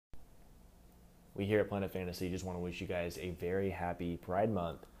We here at Planet Fantasy just want to wish you guys a very happy Pride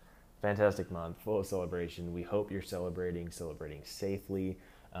Month. Fantastic month, full of celebration. We hope you're celebrating safely.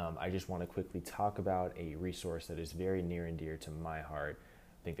 I just want to quickly talk about a resource that is very near and dear to my heart.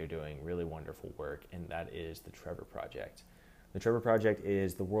 I think they're doing really wonderful work, and that is the Trevor Project. The Trevor Project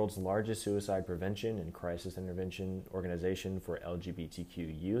is the world's largest suicide prevention and crisis intervention organization for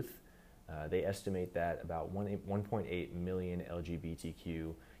LGBTQ youth. They estimate that about 1.8 million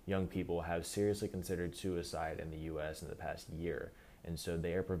LGBTQ young people have seriously considered suicide in the U.S. in the past year. And so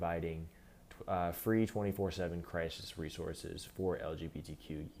they are providing free 24/7 crisis resources for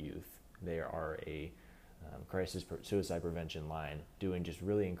LGBTQ youth. They are a crisis suicide prevention line doing just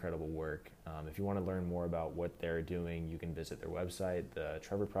really incredible work. If you want to learn more about what they're doing, you can visit their website,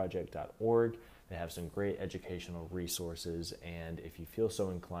 thetrevorproject.org. They have some great educational resources, and if you feel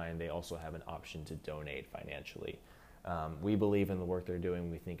so inclined, they also have an option to donate financially. We believe in the work they're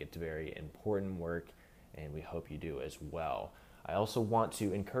doing. We think it's very important work, and we hope you do as well. I also want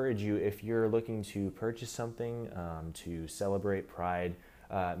to encourage you, if you're looking to purchase something to celebrate Pride,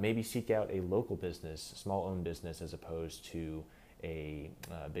 maybe seek out a local business, small-owned business, as opposed to a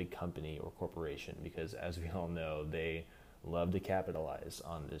big company or corporation, because as we all know, they love to capitalize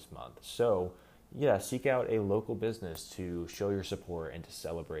on this month. So, yeah, seek out a local business to show your support and to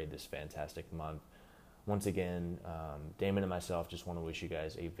celebrate this fantastic month. Once again, Damon and myself just want to wish you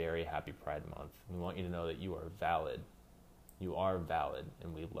guys a very happy Pride Month. We want you to know that you are valid. You are valid,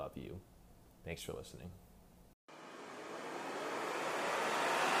 and we love you. Thanks for listening.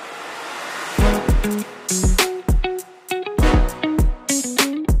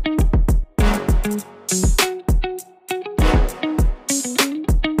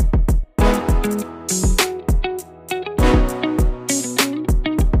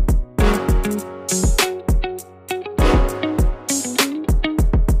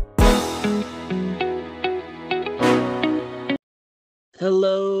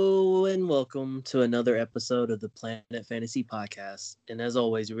 Hello and welcome to another episode of the Planet Fantasy Podcast. And as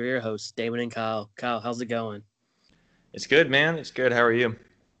always, we're your hosts, Damon and Kyle. Kyle, how's it going? It's good, man. It's good. How are you?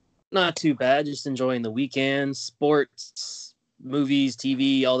 Not too bad. Just enjoying the weekend, sports, movies,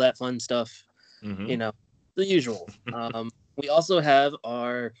 TV, all that fun stuff. Mm-hmm. You know, the usual. We also have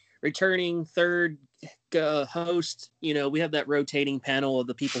our returning third host. You know, we have that rotating panel of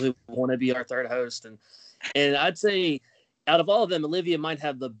the people who want to be our third host. And I'd say out of all of them, Olivia might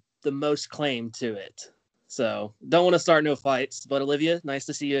have the most claim to it. So don't want to start no fights. But Olivia, nice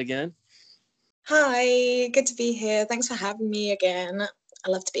to see you again. Hi, good to be here. Thanks for having me again. I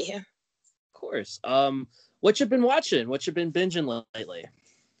love to be here. Of course. What you been watching? What you been binging lately?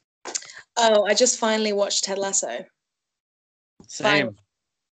 Oh, I just finally watched Ted Lasso. Same.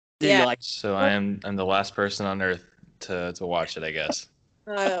 Yeah. You like? So I'm the last person on earth to watch it, I guess.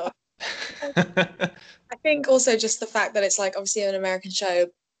 Oh. I think also just the fact that it's like obviously an American show,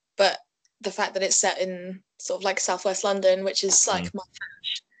 but the fact that it's set in sort of like Southwest London, which is like my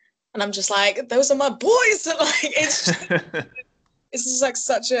patch, and I'm just like, those are my boys. Like it's just like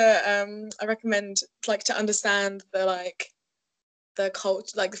such a I recommend like to understand the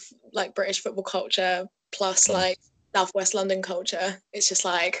culture, like British football culture plus like Southwest London culture. It's just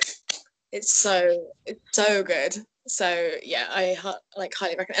like it's so good. So yeah, I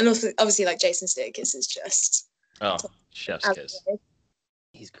highly recommend. And also, obviously, like Jason Sudeikis is just chef's kiss.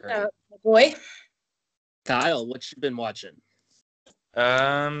 He's great. Boy, Kyle, what you been watching? I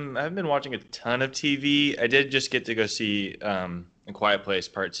haven't been watching a ton of TV. I did just get to go see A Quiet Place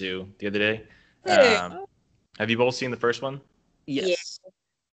Part 2 the other day. Have you both seen the first one? Yes. Yeah.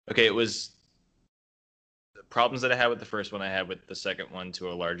 Okay, it was the problems that I had with the first one I had with the second one to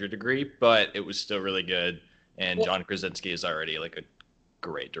a larger degree, but it was still really good. And John Krasinski is already like a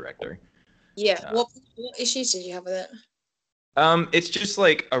great director. Yeah. What issues did you have with it? It's just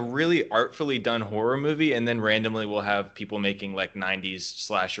like a really artfully done horror movie, and then randomly we'll have people making like 90s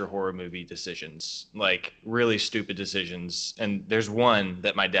slasher horror movie decisions, like really stupid decisions. And there's one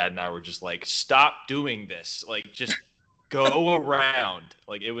that my dad and I were just like, stop doing this. Like, just go around.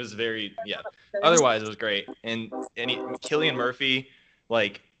 Like, it was very, yeah. Otherwise, it was great. And Cillian Murphy,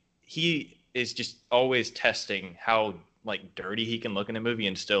 like, he is just always testing how like dirty he can look in a movie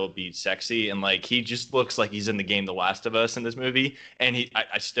and still be sexy, and like he just looks like he's in the game The Last of Us in this movie, and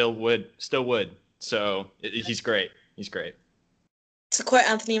I still would. So he's great. To quote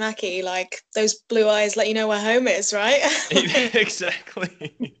Anthony Mackie, like those blue eyes let you know where home is, right?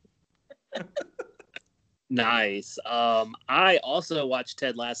 Exactly. Nice. I also watched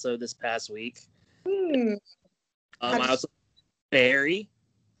Ted Lasso this past week. I also Barry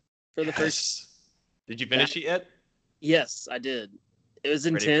for the first. Did you finish it yet? Yes, I did. It was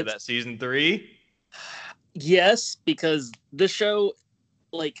intense. Ready for that season 3? Yes, because this show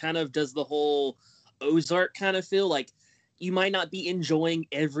like kind of does the whole Ozark kind of feel. Like you might not be enjoying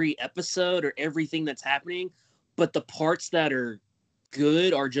every episode or everything that's happening, but the parts that are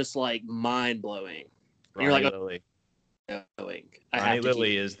good are just like mind blowing. You're like, Lilly. Ronnie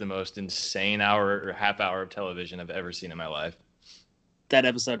Lilly is the most insane hour or half hour of television I've ever seen in my life. That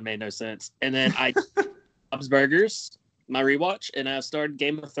episode made no sense. And then I Bob's Burgers, my rewatch, and I started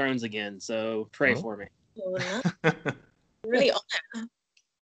Game of Thrones again. So pray for me. Really on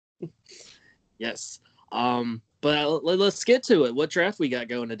it. Yes. But let's get to it. What draft we got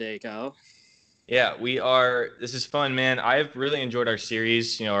going today, Kyle? Yeah, we are. This is fun, man. I've really enjoyed our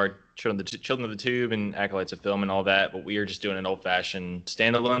series, our Children of the Tube and Acolytes of Film and all that, but we are just doing an old-fashioned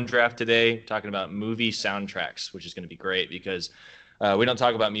standalone draft today, talking about movie soundtracks, which is going to be great because we don't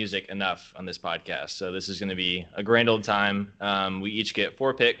talk about music enough on this podcast. So this is going to be a grand old time. We each get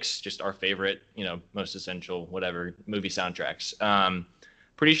 4 picks, just our favorite, most essential, whatever, movie soundtracks.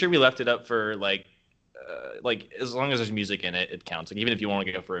 Pretty sure we left it up for like as long as there's music in it, it counts. Like even if you want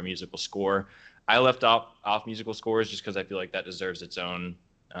to go for a musical score, I left off musical scores just because I feel like that deserves its own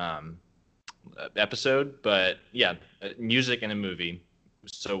episode. But yeah, music in a movie.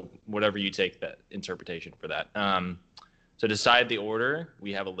 So whatever you take that interpretation for that. So decide the order.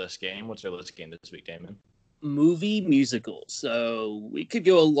 We have a list game. What's our list game this week, Damon? Movie musical. So we could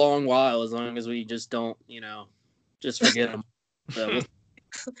go a long while as long as we just don't, just forget them. So,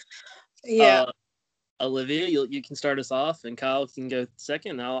 yeah. Olivia, you can start us off, and Kyle can go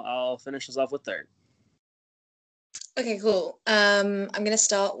second. I'll finish us off with third. Okay, cool. I'm gonna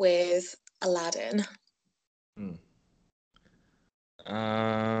start with Aladdin.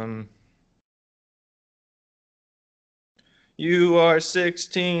 You are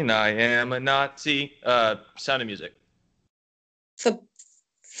 16. I am a Nazi. Sound of Music. For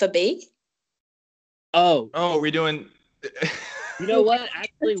B. Oh, we're doing. You know what?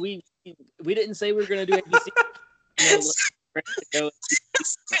 Actually, we didn't say we were going to do ABC.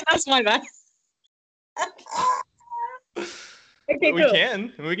 That's my bad. Okay, we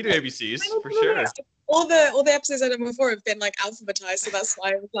can do ABCs for sure. All the episodes I've done before have been like alphabetized, so that's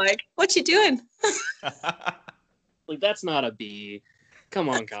why I was like, "What you doing?" Like that's not a B. Come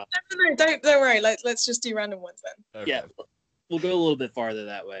on, Kyle. No, don't worry. Let's just do random ones then. Okay. Yeah, we'll go a little bit farther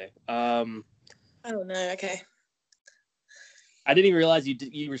that way. Oh no. Okay. I didn't even realize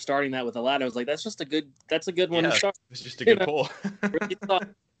you were starting that with Aladdin. I was like, that's a good one to start. It's just a good pull.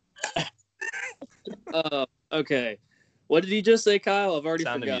 Okay. What did you just say, Kyle? I've already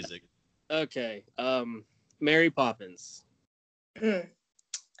Sound forgot. Of Music. Okay. Mary Poppins.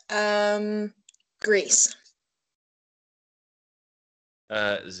 Grease.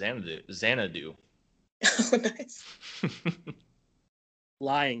 Xanadu. Oh, nice.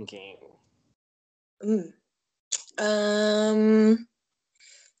 Lion King. La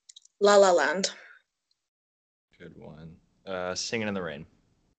La Land. Good one. Singing in the Rain.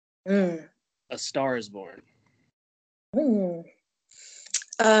 A Star Is Born.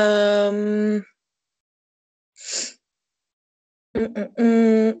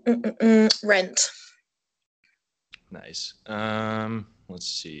 Rent. Nice. Let's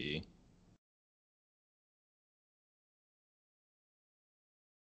see.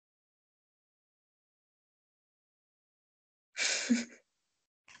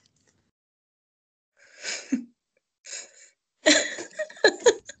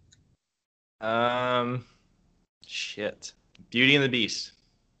 Shit. Beauty and the Beast.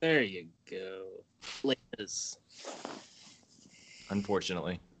 There you go. Liz.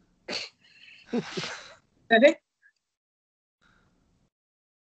 Unfortunately. Ready?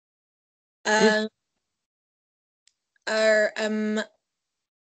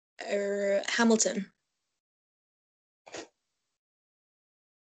 Hamilton.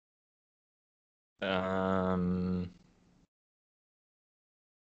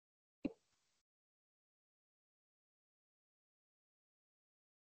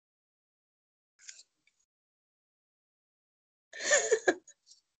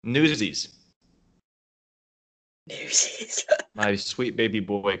 Newsies. Newsies. My sweet baby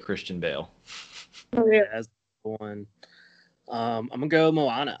boy, Christian Bale. Oh, yeah. That's one. I'm gonna go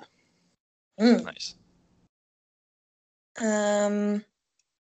Moana. Nice.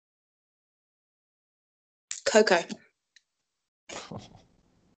 Coco.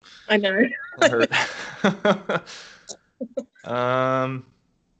 I know.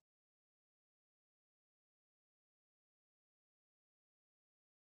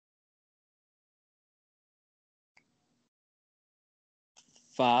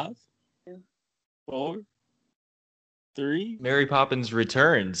 Five, 4, 3. Mary Poppins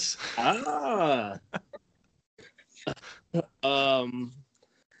Returns. I'm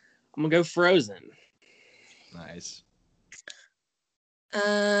gonna go Frozen. Nice.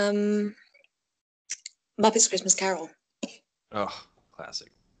 Muppets Christmas Carol. Oh,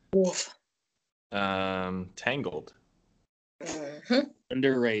 classic. Woof. Tangled. Mm-hmm.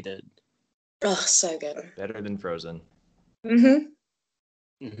 Underrated. Oh, so good. Better than Frozen. Mm-hmm.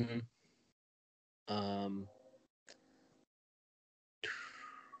 Mm-hmm.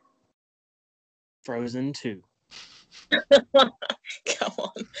 Frozen 2. Come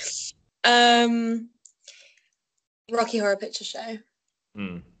on. Rocky Horror Picture Show.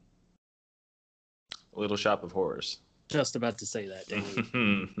 Little Shop of Horrors. Just about to say that, dang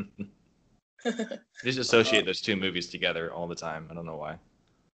you. Just associate those two movies together all the time. I don't know why.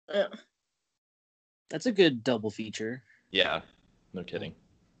 Yeah. That's a good double feature. Yeah, no kidding.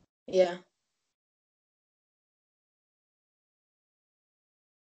 Yeah.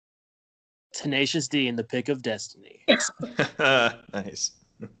 Tenacious D in The Pick of Destiny. Nice.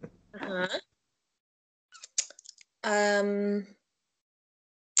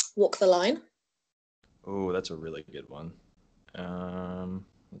 Walk the Line. Oh, that's a really good one.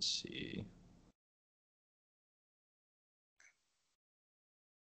 Let's see.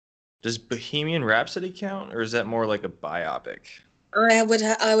 Does Bohemian Rhapsody count, or is that more like a biopic? I would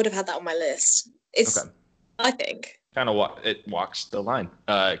have had that on my list. It's Okay. I think. Kind of it walks the line.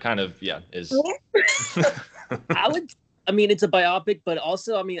 Kind of, yeah, is. It's a biopic, but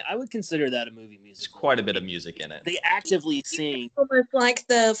also, I would consider that a movie music. There's quite a bit of music in it. They actively sing. Almost like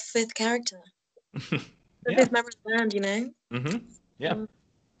the fifth character. The fifth member of the band, you know? Mm-hmm. Yeah.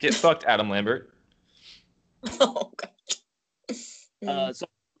 Get fucked, Adam Lambert. Oh, God. So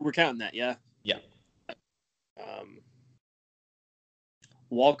we're counting that, yeah? Yeah.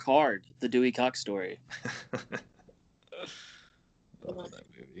 Walk Hard, the Dewey Cox story. Love that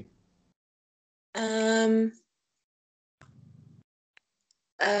movie.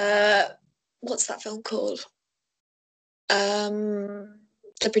 What's that film called?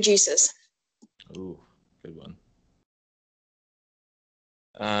 The Producers. Ooh, good one.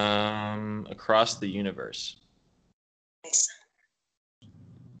 Across the Universe. Nice.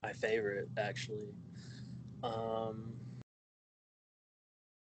 My favorite, actually.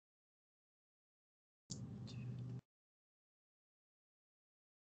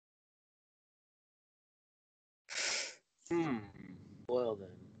 Well then,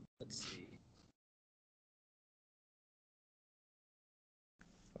 let's see.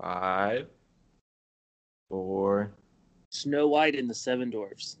 5, 4. Snow White and the Seven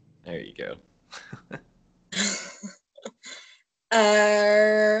Dwarfs. There you go.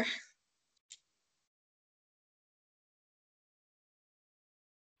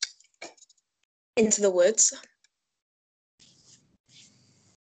 Into the Woods.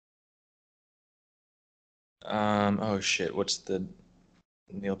 Oh shit, what's the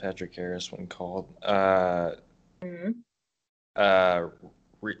Neil Patrick Harris one called? Like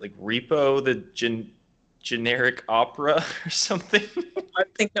Repo, the generic opera or something. I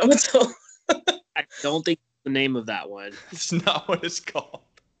think that was all. I don't think the name of that one. It's not what it's called.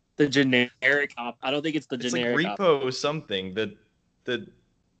 The generic op. I don't think it's the generic. It's like Repo something. The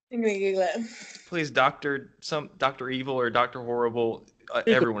I'm gonna Google it. Plays Doctor Evil or Doctor Horrible.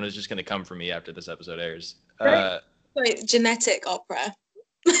 Everyone is just gonna come for me after this episode airs. Wait, genetic opera.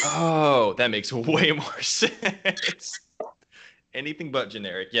 Oh, that makes way more sense. Anything but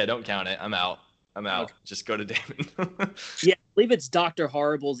generic. Yeah, don't count it. I'm out. Okay. Just go to Damon. Yeah, I believe it's Dr.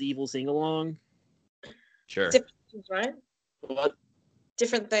 Horrible's Evil Sing-Along. Sure. Different things, right? What?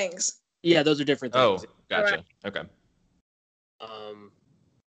 Different things. Yeah, those are different things. Oh, gotcha. Right. Okay.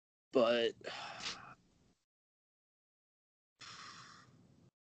 But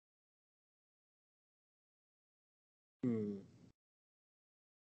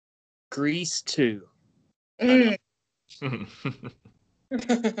Grease 2. Fiddler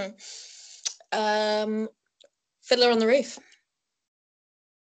on the Roof.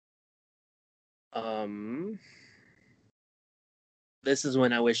 This is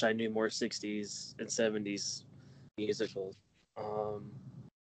when I wish I knew more 60s and 70s musicals.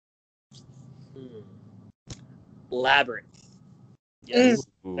 Labyrinth. Yes.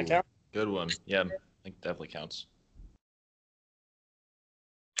 Ooh, good one. Yeah, I think definitely counts.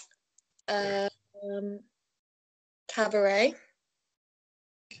 Cabaret.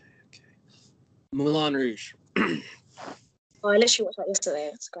 Okay. Moulin Rouge. I literally watched that yesterday.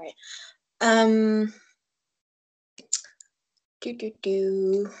 It's great.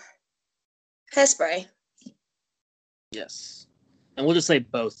 Hairspray. Yes. And we'll just say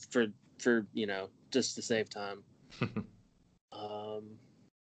both for just to save time.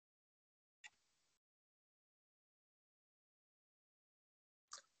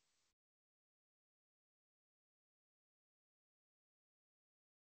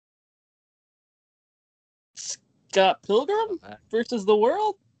 Scott Pilgrim versus the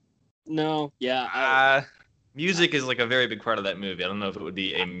World? No, yeah. Music is like a very big part of that movie. I don't know if it would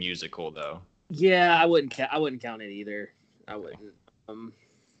be a musical though. Yeah, I wouldn't count it either. I wouldn't.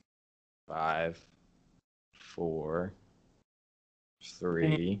 5, 4,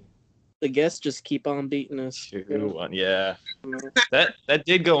 3. The guests just keep on beating us. 2, 1. Yeah. That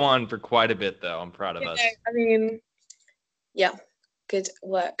did go on for quite a bit though. I'm proud of us. I mean, yeah, good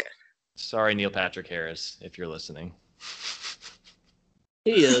work. Sorry, Neil Patrick Harris, if you're listening.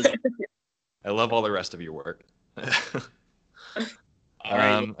 He is. I love all the rest of your work. All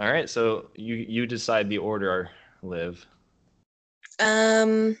right. All right, so you decide the order, Liv.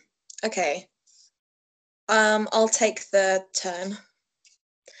 Okay. I'll take the turn.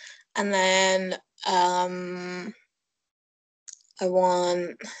 And then I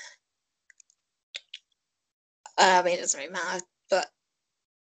want I mean it doesn't really matter, but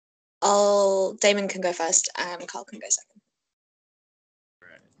Damon can go first and Carl can go second.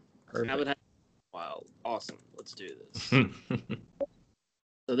 Perfect. Wow, awesome. Let's do this.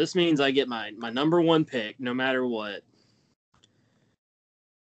 So this means I get my number one pick no matter what.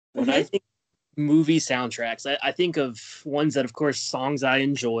 When I think movie soundtracks, I think of ones that, of course, songs I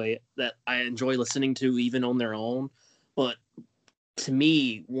enjoy, that I enjoy listening to even on their own. But to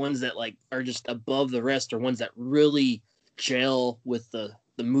me, ones that like are just above the rest are ones that really gel with the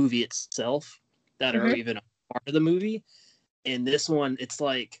movie itself, that are even a part of the movie. And this one, it's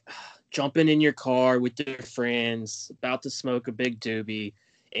like jumping in your car with your friends, about to smoke a big doobie,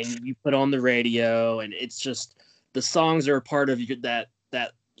 and you put on the radio, and it's just the songs are a part of that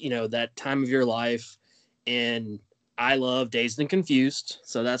time of your life. And I love Dazed and Confused,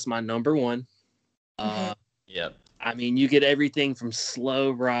 so that's my number one. Yep. I mean, you get everything from Slow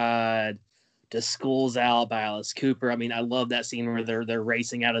Ride to School's Out by Alice Cooper. I mean, I love that scene where they're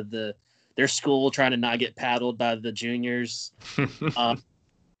racing out of their school trying to not get paddled by the juniors.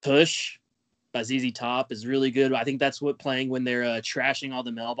 Push by ZZ Top is really good. I think that's what playing when they're trashing all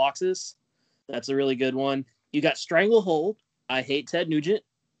the mailboxes. That's a really good one. You got Stranglehold. I hate Ted Nugent,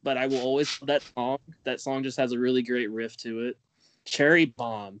 but I will always love that song. That song just has a really great riff to it. Cherry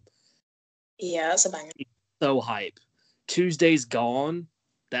Bomb. Yeah, that's a banger. So hype. Tuesday's Gone.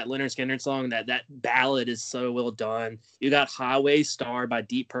 That Leonard Skinner song, that ballad is so well done. You got Highway Star by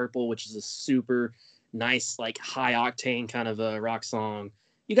Deep Purple, which is a super nice, like high octane kind of a rock song.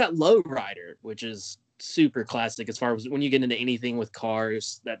 You got Lowrider, which is super classic as far as when you get into anything with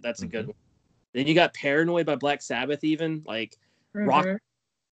cars. That's a good one. Then you got Paranoid by Black Sabbath, even like Rock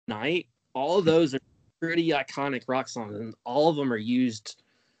Night. All of those are pretty iconic rock songs, and all of them are used,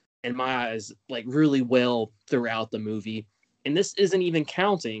 in my eyes, like really well throughout the movie. And this isn't even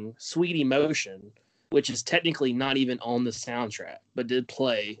counting Sweet Emotion, which is technically not even on the soundtrack, but did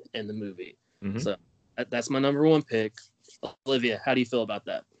play in the movie. So that's my number one pick. Olivia, how do you feel about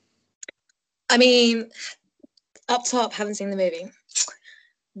that? I mean, up top, haven't seen the movie,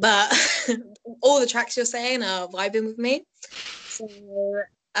 but all the tracks you're saying are vibing with me. So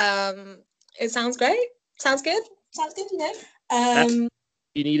it sounds great. Sounds good. You know.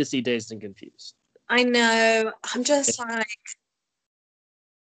 You need to see Dazed and Confused. I know. I'm just like,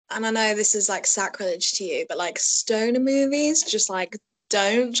 and I know this is like sacrilege to you, but like stoner movies just like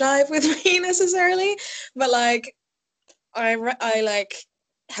don't jive with me necessarily. But like, I like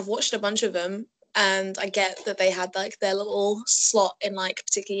have watched a bunch of them, and I get that they had like their little slot in like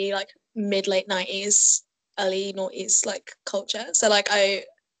particularly like mid-late 90s, early noughties like culture. So like I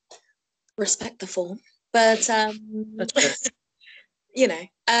respect the form, but you know,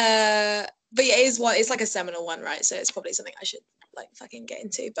 but yeah, it's like a seminal one, right? So it's probably something I should like fucking get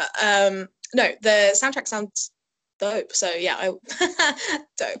into. But no, the soundtrack sounds dope. So yeah,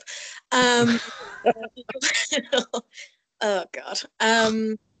 dope. Oh god.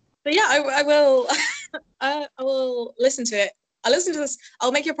 But yeah, I will. I will listen to it. I'll listen to this.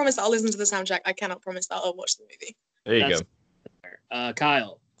 I'll make you a promise that I'll listen to the soundtrack. I cannot promise that I'll watch the movie. There you go.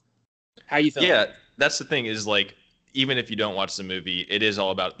 Kyle, how you feel? Yeah, that's the thing is like, even if you don't watch the movie, it is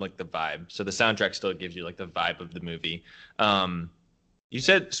all about like the vibe. So the soundtrack still gives you like the vibe of the movie. You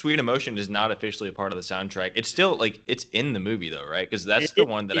said Sweet Emotion is not officially a part of the soundtrack. It's still like it's in the movie though, right? Because that's the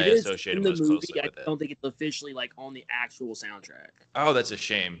one that I associated most closely with it. I don't think it's officially like on the actual soundtrack. Oh, that's a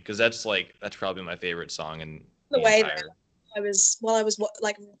shame because that's probably my favorite song in the way that I was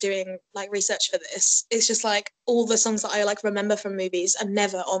like doing like research for this. It's just like all the songs that I like remember from movies are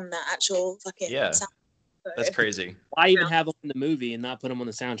never on the actual fucking soundtrack. That's crazy. Why even have them in the movie and not put them on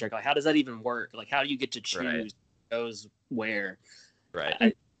the soundtrack? Like, how does that even work? Like, how do you get to choose those where? Right.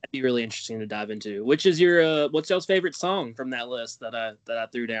 That'd be really interesting to dive into. Which is your what's y'all's favorite song from that list that I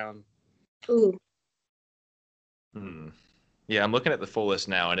threw down? Ooh. Hmm. Yeah, I'm looking at the full list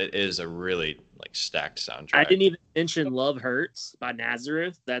now, and it is a really like stacked soundtrack. I didn't even mention "Love Hurts" by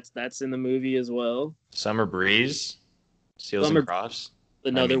Nazareth. That's in the movie as well. Summer Breeze, Seals Summer and Crofts.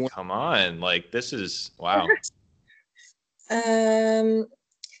 another one. Come on, like this is wow. When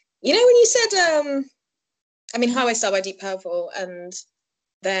you said Highway Star by Deep Purple and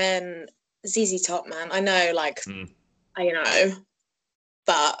then ZZ Top, man. I know,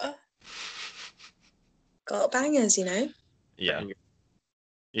 but got bangers, Yeah.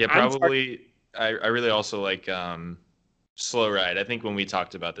 Yeah, probably. I really also like Slow Ride. I think when we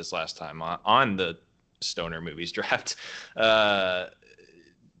talked about this last time on the Stoner Movies draft, I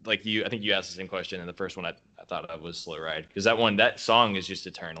think you asked the same question, and the first one I thought of was Slow Ride, because that song is just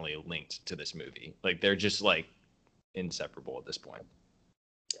eternally linked to this movie. Like they're just like inseparable at this point.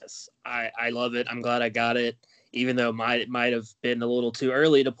 Yes, I love it. I'm glad I got it, even though it might have been a little too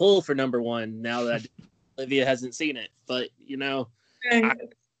early to pull for number one. Now that Olivia hasn't seen it, but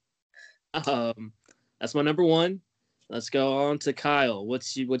that's my number one. Let's go on to Kyle.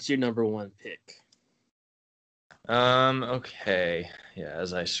 What's your number one pick? Okay. Yeah,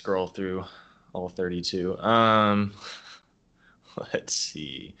 as I scroll through all 32. Let's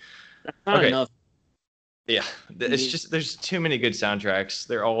see. That's not enough. Yeah, it's just there's too many good soundtracks.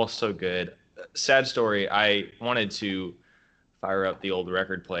 They're all so good. Sad story, I wanted to fire up the old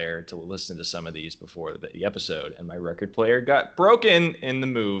record player to listen to some of these before the episode, and my record player got broken in the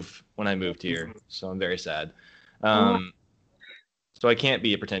move when I moved here. So I'm very sad. So I can't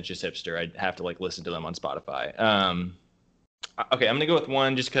be a pretentious hipster. I'd have to listen to them on Spotify. Okay, I'm gonna go with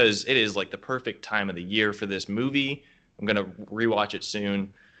one just because it is the perfect time of the year for this movie. I'm gonna rewatch it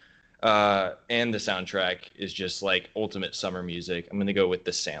soon. And the soundtrack is just ultimate summer music. I'm gonna go with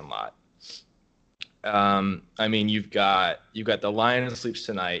The Sandlot. You've got The Lion Sleeps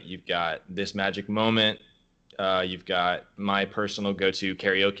Tonight. You've got This Magic Moment. You've got my personal go-to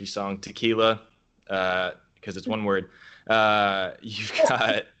karaoke song, Tequila, because it's one word. You've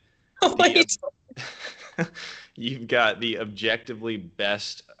got you've got the objectively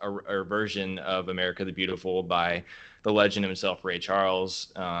best version of America the Beautiful by the legend himself, Ray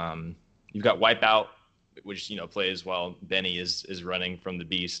Charles. You've got Wipeout, which plays while Benny is running from the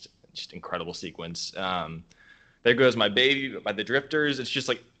Beast. Just incredible sequence. There Goes My Baby by the Drifters. It's just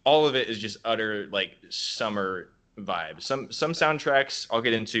all of it is just utter summer vibe. Some soundtracks I'll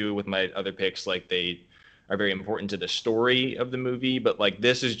get into with my other picks, they are very important to the story of the movie, but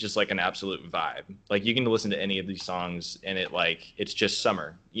this is just an absolute vibe. You can listen to any of these songs and it's just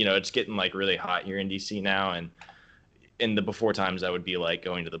summer. It's getting really hot here in DC now, and in the before times I would be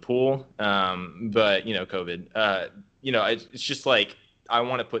going to the pool. But COVID. It's just I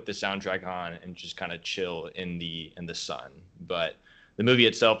want to put the soundtrack on and just kind of chill in the sun. But the movie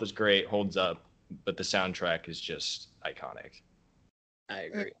itself is great, holds up, but the soundtrack is just iconic. I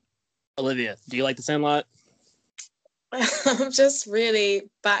agree. Olivia, do you like The Sandlot? I'm just really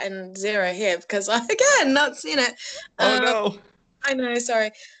batting zero here because again not seen it. Oh no. I know,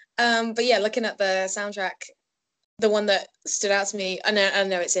 sorry. But yeah, looking at the soundtrack, the one that stood out to me, I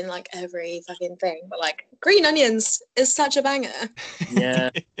know it's in every fucking thing, but Green Onions is such a banger.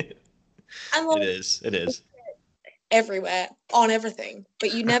 Yeah. And it is everywhere on everything,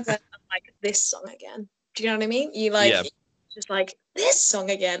 but you never this song again. Do you know what I mean? You just this song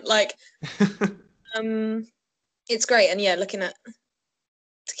again. It's great. And yeah, looking at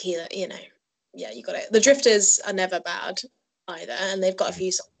Tequila, yeah, you got it. The Drifters are never bad either, and they've got a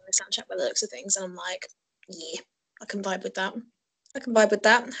few songs on the soundtrack by the looks of things, and I'm yeah, I can vibe with that.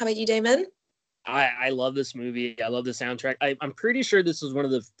 How about you, Damon? I love this movie. I love the soundtrack. I'm pretty sure this was one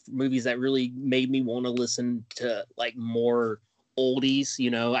of the movies that really made me want to listen to more oldies.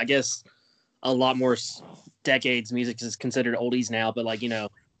 I guess a lot more decades music is considered oldies now, but when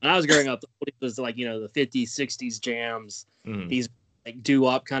I was growing up, the oldies was the 50s, 60s jams, these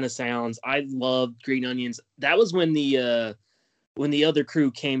doo-wop kind of sounds. I loved Green Onions. That was when the other crew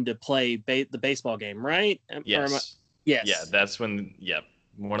came to play the baseball game, right? Yes. Yes. Yeah, that's when. Yep,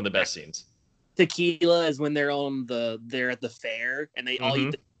 one of the best scenes. Tequila is when they're at the fair and they all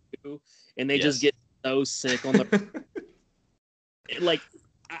eat the food and they just get so sick on the.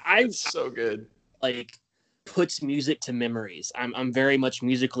 It's so good. Puts music to memories. I'm very much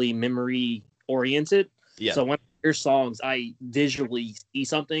musically memory oriented. Yeah. So when I hear songs, I visually see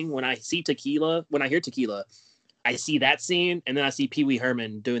something. When I hear Tequila, I see that scene, and then I see Pee Wee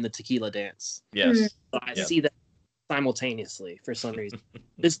Herman doing the tequila dance. Yes. So I see that simultaneously for some reason.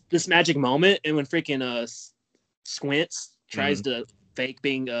 this magic moment, and when freaking Squints tries to fake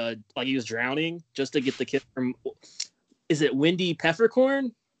being he was drowning just to get the kid from. Is it Wendy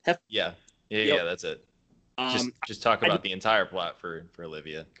Peppercorn? Yeah, that's it. Just talk about the entire plot for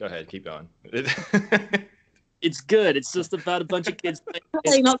Olivia. Go ahead, keep going. It's good. It's just about a bunch of kids. I'm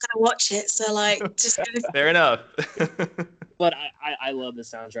probably not going to watch it, so like, just go. Fair enough. But I love the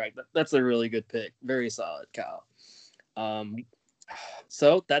soundtrack. That's a really good pick. Very solid, Kyle.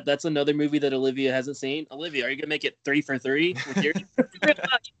 So that's another movie that Olivia hasn't seen. Olivia, are you gonna make it 3 for 3 with your?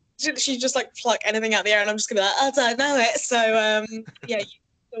 She just like pluck anything out the air, and I'm just gonna be like, I don't know it. So yeah,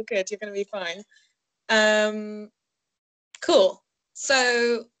 you're good. You're gonna be fine. Cool.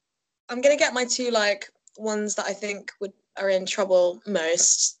 So I'm gonna get my two like ones that I think are in trouble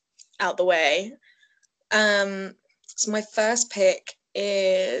most out the way. So my first pick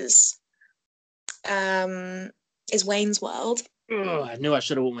is Wayne's World. Oh, I knew I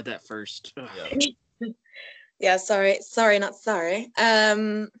should have went with that first. Yeah, sorry, not sorry.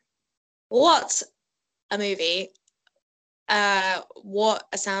 What a movie. What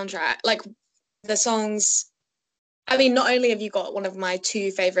a soundtrack. Like the songs. I mean, not only have you got one of my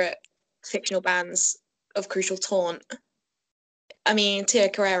two favorite fictional bands of Crucial Taunt. I mean, Tia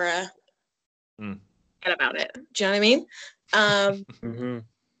Carrera. Forget about it. Do you know what I mean? I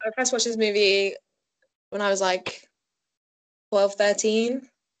first watched this movie when I was like 12, 13.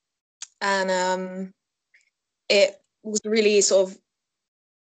 And it was really sort of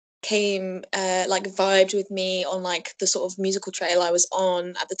came like vibed with me on like the sort of musical trail I was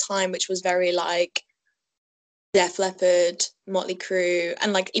on at the time, which was very like Def Leppard, Motley Crue,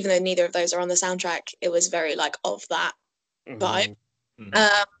 and like even though neither of those are on the soundtrack, it was very like of that vibe.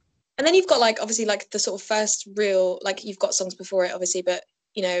 And then you've got like obviously like the sort of first real like you've got songs before it obviously, but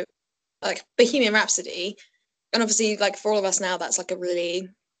you know like Bohemian Rhapsody, and obviously like for all of us now that's like a really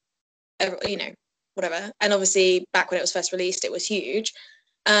you know whatever, and obviously back when it was first released it was huge,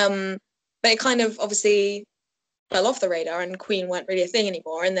 but it kind of obviously fell off the radar and Queen weren't really a thing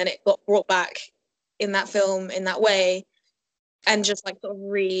anymore, and then it got brought back in that film in that way and just like sort of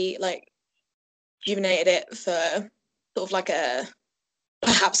rejuvenated it for sort of like a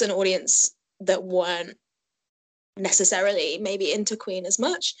perhaps an audience that weren't necessarily maybe into Queen as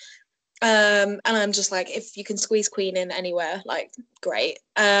much, and I'm just like, if you can squeeze Queen in anywhere, like great.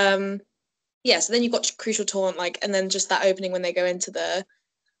 Yeah, so then you've got Crucial Taunt, like, and then just that opening when they go into the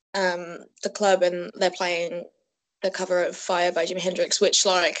club and they're playing the cover of Fire by Jimi Hendrix, which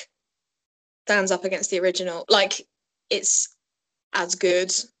like stands up against the original. Like it's as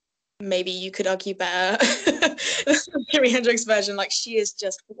good, maybe you could argue better. The Jimi Hendrix version, like she is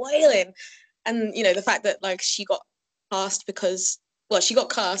just wailing. And you know, the fact that like she got cast because she got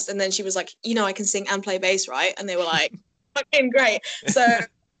cast and then she was like, you know, I can sing and play bass, right? And they were like, fucking great. So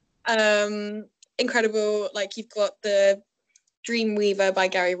incredible. Like you've got the Dreamweaver by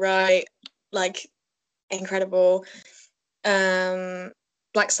Gary Wright, like incredible.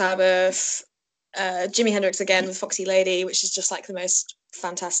 Black Sabbath, Jimi Hendrix again with Foxy Lady, which is just like the most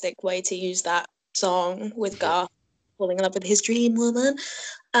fantastic way to use that song with Garth falling in love with his dream woman.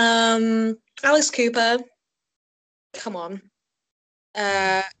 Alice Cooper, come on.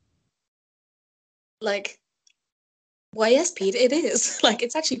 Like, why yes, Pete, it is. Like,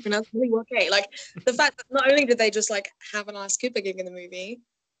 it's actually pronounced really okay. Like, the fact that not only did they just, like, have an Alice Cooper gig in the movie,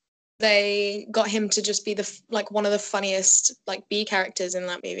 they got him to just be one of the funniest, like, B characters in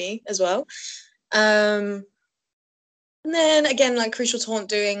that movie as well. And then, again, like, Crucial Taunt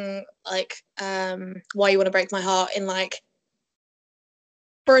doing, like, Why You Want to Break My Heart in, like,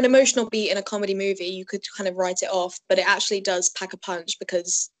 for an emotional beat in a comedy movie, you could kind of write it off, but it actually does pack a punch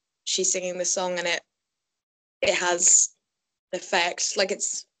because she's singing this song and it has effect. Like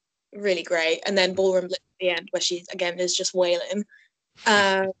it's really great. And then Ballroom Blitz at the end where she again is just wailing.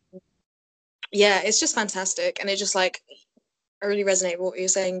 Yeah, it's just fantastic. And it just like I really resonate with what you were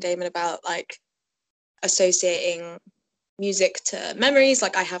saying, Damon, about like associating music to memories.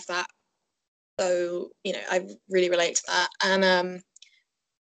 Like I have that. So, you know, I really relate to that. And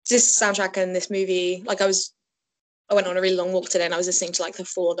this soundtrack and this movie, like I went on a really long walk today and I was listening to like the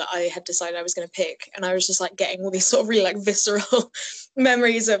 4 that I had decided I was going to pick, and I was just like getting all these sort of really like visceral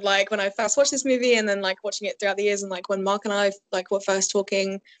memories of like when I first watched this movie and then like watching it throughout the years, and like when Mark and I like were first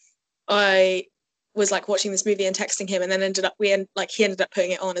talking, I was like watching this movie and texting him, and then he ended up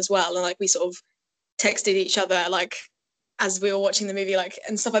putting it on as well, and like we sort of texted each other like as we were watching the movie, like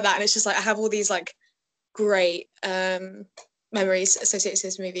and stuff like that. And it's just like I have all these like great memories associated with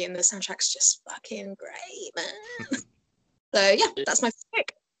this movie, and the soundtrack's just fucking great, man. So yeah, that's my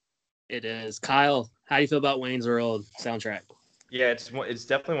pick. It is. Kyle, how do you feel about Wayne's World soundtrack? Yeah, it's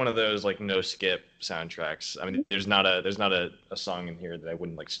definitely one of those like no skip soundtracks. I mean, there's not a song in here that I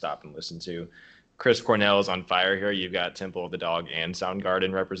wouldn't like stop and listen to. Chris Cornell is on fire here. You've got Temple of the Dog and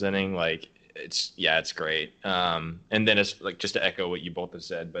Soundgarden representing. Like it's great. And then it's like, just to echo what you both have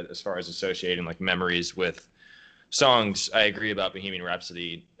said, but as far as associating like memories with songs, I agree about Bohemian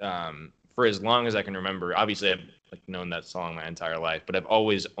Rhapsody. For as long as I can remember, obviously I've like known that song my entire life, but I've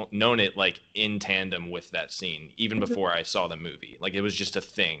always known it like in tandem with that scene, even before I saw the movie. Like it was just a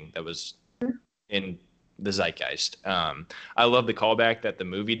thing that was in the zeitgeist. I love the callback that the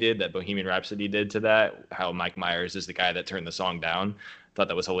movie did, that Bohemian Rhapsody did to that, how Mike Myers is the guy that turned the song down. Thought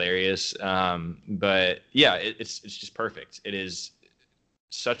that was hilarious. But yeah, it's just perfect. It is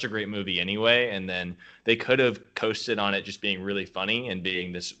such a great movie anyway, and then they could have coasted on it just being really funny and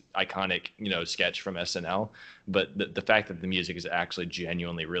being this iconic, sketch from SNL, but the fact that the music is actually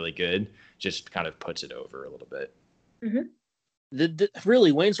genuinely really good just kind of puts it over a little bit.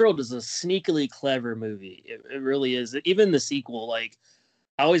 Really, Wayne's World is a sneakily clever movie. It really is. Even the sequel, like,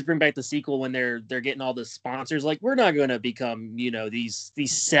 I always bring back the sequel when they're getting all the sponsors. Like, we're not going to become, these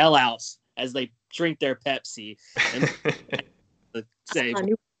sellouts as they drink their Pepsi. And say,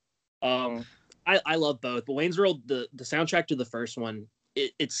 I love both, but Wayne's World, the soundtrack to the first one,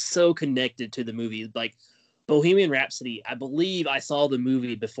 it's so connected to the movie. Like Bohemian Rhapsody, I believe I saw the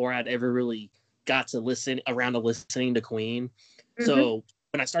movie before I'd ever really got to listening to Queen. So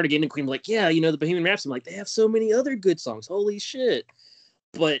when I started getting to Queen, I'm like, yeah, the Bohemian Rhapsody, I'm like, they have so many other good songs. Holy shit.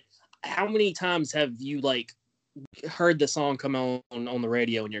 But how many times have you like heard the song come on the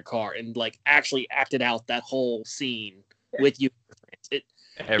radio in your car and like actually acted out that whole scene with you?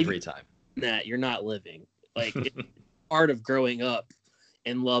 Every time. That you're not living. Like, it's part of growing up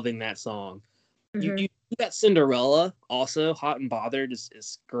and loving that song. You got Cinderella also, Hot and Bothered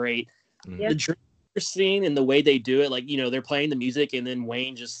is great. The drinker scene and the way they do it, like, they're playing the music and then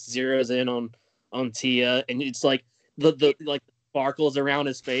Wayne just zeroes in on Tia, and it's like the like sparkles around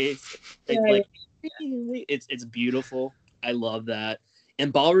his face. It's beautiful. I love that.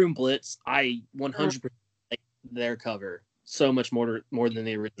 And Ballroom Blitz, I 100% like their cover so much more than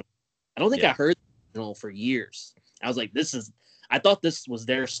the original. I don't think I heard the original for years. I was like, I thought this was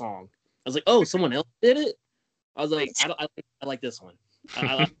their song. I was like, oh, someone else did it? I was like, I like this one.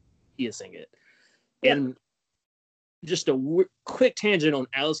 I like you sing it. And just a quick tangent on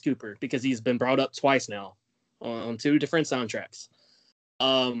Alice Cooper, because he's been brought up twice now on two different soundtracks.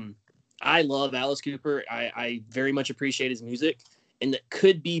 I love Alice Cooper. I very much appreciate his music. And that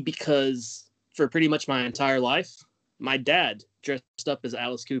could be because for pretty much my entire life, my dad dressed up as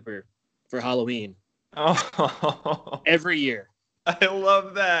Alice Cooper for Halloween. Oh, every year. I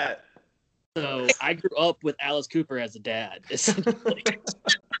love that. So I grew up with Alice Cooper as a dad.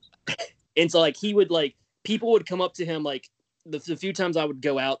 And so like he would like, people would come up to him like the few times I would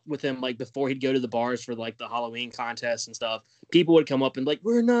go out with him, like before he'd go to the bars for like the Halloween contests and stuff, people would come up and like,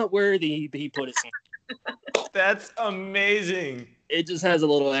 we're not worthy. He put his hand. That's amazing. It just has a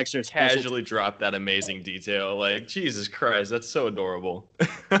little extra casually drop that amazing detail. Like, Jesus Christ, that's so adorable.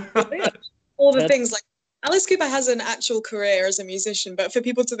 All the things like Alice Cooper has an actual career as a musician, but for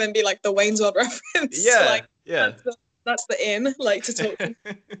people to then be like the Wayne's World reference, that's the in, like, to talk to.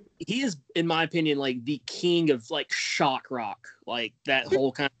 He is, in my opinion, like the king of like shock rock, like that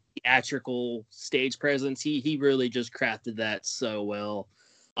whole kind of theatrical stage presence. He really just crafted that so well.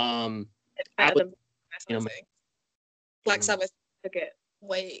 Black Sabbath took it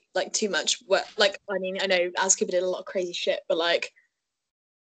way like too much. Like, I mean, I know Alice Cooper did a lot of crazy shit, but like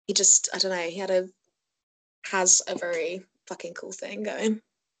he just, I don't know, he has a very fucking cool thing going.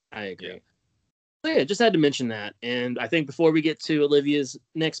 I agree. So yeah, just had to mention that. And I think before we get to Olivia's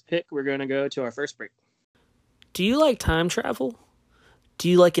next pick, we're going to go to our first break. Do you like time travel? Do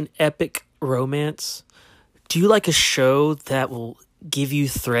you like an epic romance? Do you like a show that will give you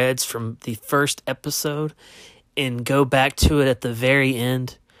threads from the first episode and go back to it at the very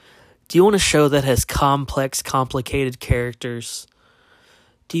end? Do you want a show that has complex, complicated characters?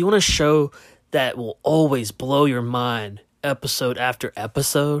 Do you want a show that will always blow your mind episode after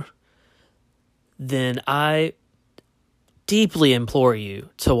episode? Then I deeply implore you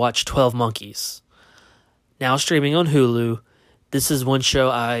to watch 12 Monkeys. Now streaming on Hulu, this is one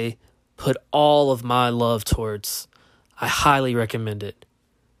show I put all of my love towards. I highly recommend it.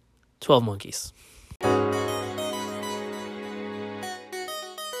 12 Monkeys.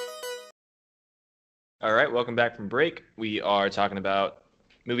 All right, welcome back from break. We are talking about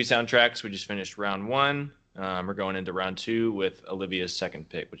movie soundtracks. We just finished round one. We're going into round two with Olivia's second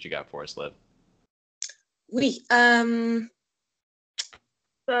pick. What you got for us, Liv?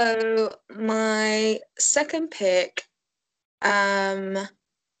 So my second pick, I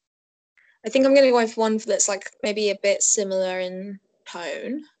think I'm going to go with one that's like maybe a bit similar in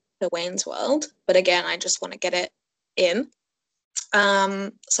tone to Wayne's World, but again, I just want to get it in.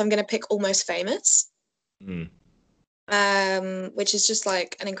 So I'm gonna pick Almost Famous. Mm. Which is just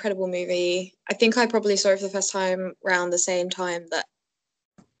like an incredible movie. I think I probably saw it for the first time around the same time that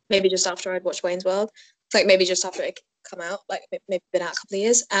maybe just after I'd watched Wayne's World. It's like maybe just after it come out, like maybe been out a couple of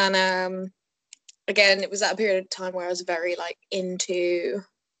years. And again, it was at a period of time where I was very like into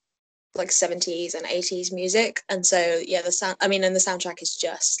like 70s and 80s music. And so yeah, the sound, I mean, and the soundtrack is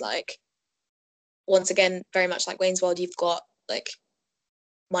just like, once again, very much like Wayne's World. You've got like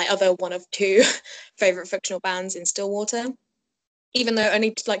my other one of two favorite fictional bands in Stillwater. Even though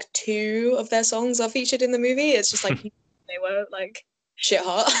only like 2 of their songs are featured in the movie, it's just like they were like shit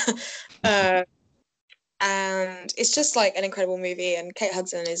hot. And it's just like an incredible movie, and Kate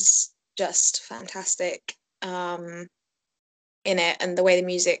Hudson is just fantastic in it, and the way the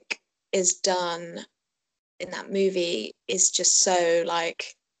music is done in that movie is just so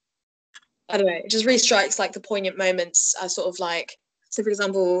like, I don't know, it just really strikes like the poignant moments are sort of like, so for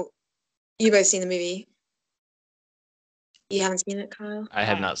example, you both seen the movie. You haven't seen it, Kyle? I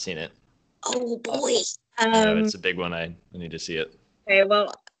have not seen it. Oh boy. No, it's a big one. I need to see it. Okay,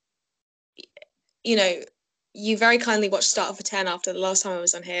 well, you know, you very kindly watched Start for 10 after the last time I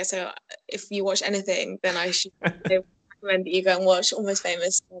was on here. So if you watch anything, then I should recommend that you go and watch Almost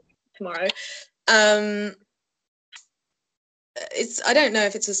Famous tomorrow. It's, I don't know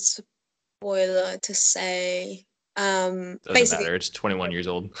if it's a spoiler to say. Doesn't Basically, matter. It's 21 years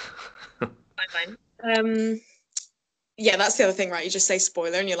old. fine. Yeah, that's the other thing, right? You just say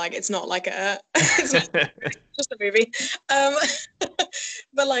spoiler and you're like, it's not like it's just a movie.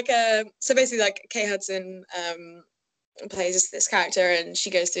 But like, so basically like Kate Hudson plays this character, and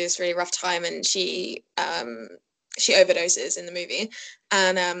she goes through this really rough time, and she overdoses in the movie.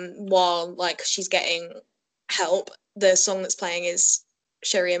 And while like she's getting help, the song that's playing is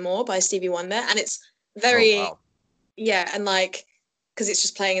Sherry and More by Stevie Wonder. And it's very, Oh, wow. yeah. And like, because it's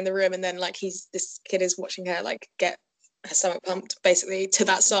just playing in the room, and then like this kid is watching her like get her stomach pumped basically to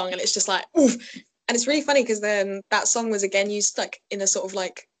that song, and it's just like oof. And it's really funny because then that song was again used like in a sort of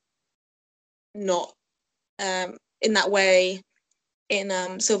like not in that way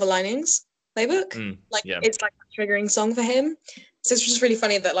in Silver Linings Playbook. Yeah. It's like a triggering song for him. So it's just really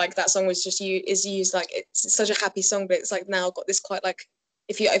funny that like that song was just is used like, it's such a happy song, but it's like now got this quite like,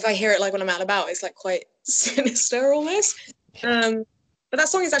 if I hear it like when I'm out and about, it's like quite sinister almost. But that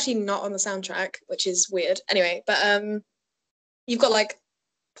song is actually not on the soundtrack, which is weird. Anyway, but you've got like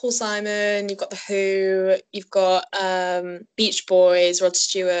Paul Simon, you've got The Who, you've got Beach Boys, Rod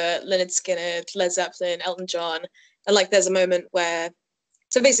Stewart, Lynyrd Skynyrd, Led Zeppelin, Elton John. And like there's a moment where,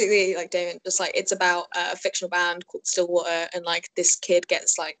 so basically like Damon, just like it's about a fictional band called Stillwater, and like this kid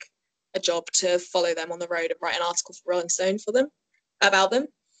gets like a job to follow them on the road and write an article for Rolling Stone for them, about them.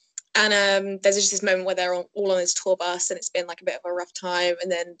 And there's just this moment where they're all on this tour bus, and it's been like a bit of a rough time,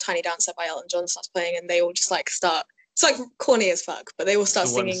 and then Tiny Dancer by Elton John starts playing, and they all just like start, it's like corny as fuck, but they all start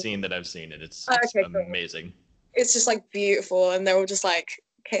It's the singing. one scene that I've seen it. It's Okay, amazing. cool. It's just like beautiful, and they're all just like,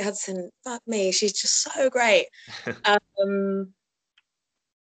 Kate Hudson, fuck me, she's just so great.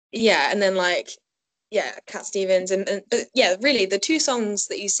 Yeah, and then like, yeah, Cat Stevens, and but yeah, really the 2 songs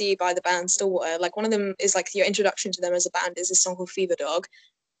that you see by the band Stillwater, like one of them is like your introduction to them as a band is this song called Fever Dog,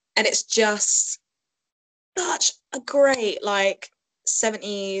 and it's just such a great like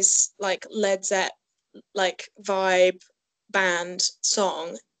 70s like Led Zepp like vibe band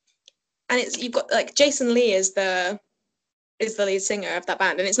song. And it's, you've got like Jason Lee is the lead singer of that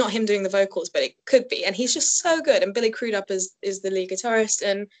band, and it's not him doing the vocals, but it could be, and he's just so good. And Billy Crudup is the lead guitarist,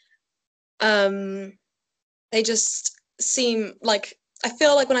 and they just seem like, I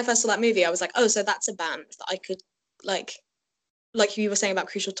feel like when I first saw that movie I was like, oh, so that's a band that I could like you were saying about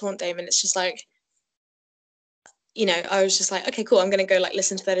Crucial Taunt, Damon. It's just like, you know, I was just like, okay, cool, I'm gonna go like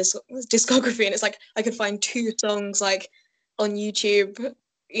listen to their discography, and it's like I could find 2 songs like on YouTube,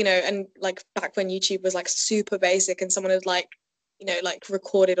 you know, and like back when YouTube was like super basic, and someone had like, you know, like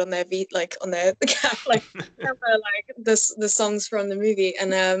recorded on their like on their like camera, like the songs from the movie.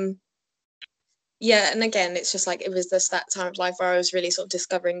 And yeah, and again, it's just like it was just that time of life where I was really sort of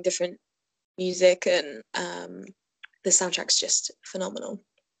discovering different music, and the soundtrack's just phenomenal.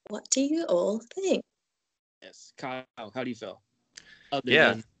 What do you all think? Yes, Kyle, how do you feel? I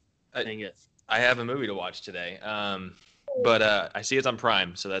have a movie to watch today. But I see it's on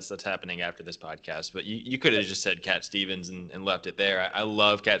Prime, so that's happening after this podcast. But you could have just said Cat Stevens and left it there. I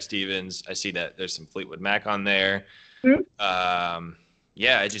love Cat Stevens. I see that there's some Fleetwood Mac on there. Mm-hmm.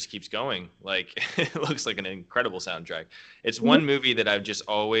 Yeah, it just keeps going. Like it looks like an incredible soundtrack. It's one movie that I've just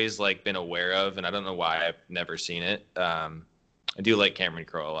always like been aware of, and I don't know why I've never seen it. I do like Cameron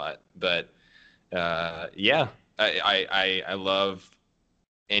Crowe a lot, but yeah, I love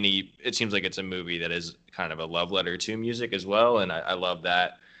any. It seems like it's a movie that is kind of a love letter to music as well, and I love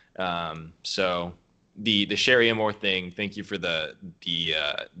that. So the Sherry Amore thing. Thank you for the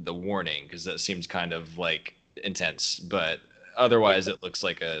warning, because that seems kind of like intense, but otherwise it looks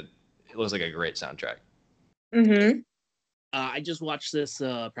like a great soundtrack. Mm-hmm. I just watched this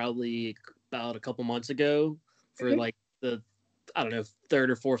probably about a couple months ago for like the, I don't know, third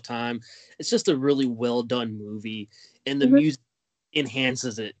or fourth time. It's just a really well done movie, and the music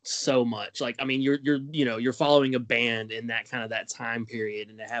enhances it so much. Like, I mean, you're following a band in that kind of that time period,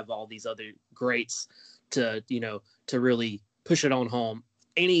 and to have all these other greats to really push it on home.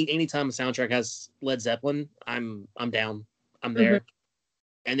 Anytime a soundtrack has Led Zeppelin, I'm down. I'm there.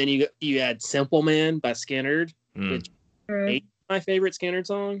 And then you add Simple Man by Skynyrd, which ain't my favorite Skynyrd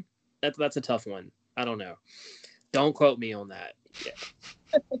song. That's a tough one. I don't know. Don't quote me on that. Yeah.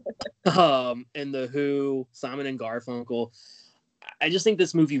 And The Who, Simon and Garfunkel. I just think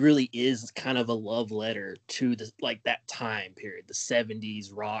this movie really is kind of a love letter to that time period, the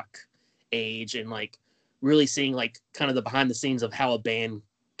 70s rock age, and like really seeing like kind of the behind the scenes of how a band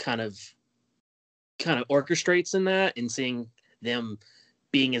kind of orchestrates in that, and seeing them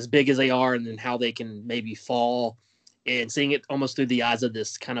being as big as they are, and then how they can maybe fall, and seeing it almost through the eyes of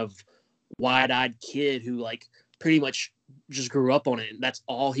this kind of wide-eyed kid who like pretty much just grew up on it, and that's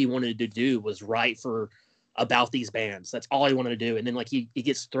all he wanted to do was write about these bands. That's all he wanted to do. And then like he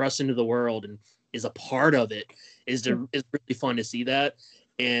gets thrust into the world and is a part of it. Is really fun to see that.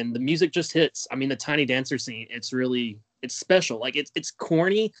 And the music just hits. I mean, the Tiny Dancer scene, it's special. Like it's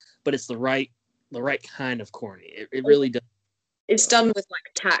corny, but it's the right kind of corny. It really does. It's done with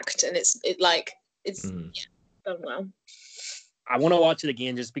like tact, and it's done well. I want to watch it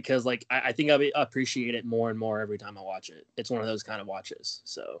again just because like I think I appreciate it more and more every time I watch it. It's one of those kind of watches.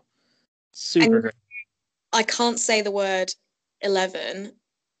 So super great. I can't say the word 11.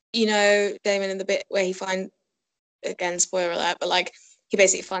 You know, Damon, in the bit where he finds, again, spoiler alert, but like he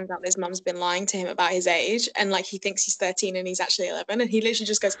basically finds out his mum's been lying to him about his age, and like he thinks he's 13 and he's actually 11, and he literally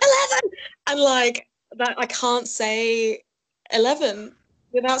just goes 11, and like that. I can't say 11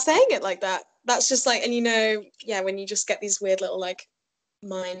 without saying it like that. That's just like, and when you just get these weird little like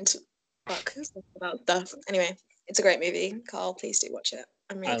mind fucks about stuff. Anyway, it's a great movie. Carl, please do watch it.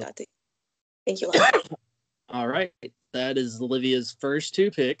 I'm really glad to think you like it. All right. That is Olivia's first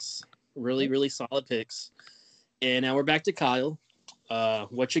two picks. Really, really solid picks. And now we're back to Kyle.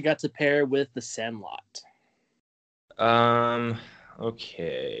 What you got to pair with The Sandlot?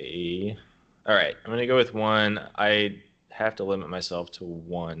 Okay. All right. I'm going to go with one. I have to limit myself to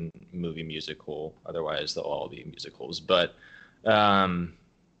one movie musical. Otherwise, they'll all be musicals. But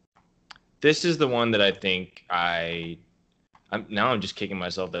this is the one that I think I'm just kicking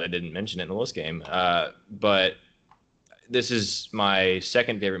myself that I didn't mention it in the list game. But this is my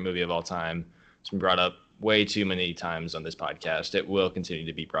second favorite movie of all time. It's been brought up way too many times on this podcast. It will continue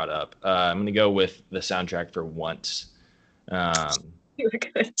to be brought up. I'm going to go with the soundtrack for Once. You were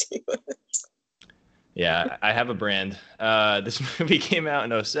going to do it. Yeah, I have a brand. This movie came out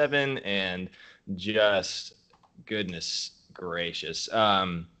in 2007, and just goodness gracious.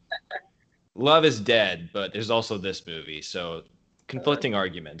 Love is dead, but there's also this movie, so conflicting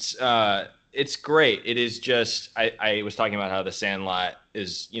arguments. It's great. It is just I was talking about how The Sandlot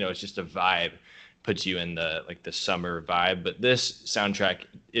is, it's just a vibe, puts you in the summer vibe, but this soundtrack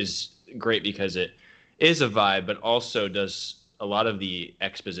is great because it is a vibe, but also does a lot of the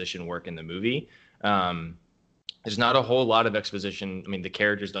exposition work in the movie. There's not a whole lot of exposition. I mean, the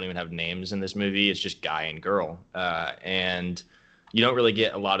characters don't even have names in this movie. It's just guy and girl, and you don't really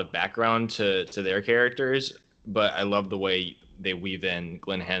get a lot of background to their characters, but I love the way they weave in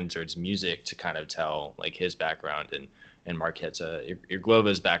Glenn Hansard's music to kind of tell like his background and Marquetta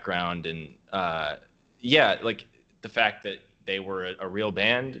Irglova's background, and like the fact that they were a real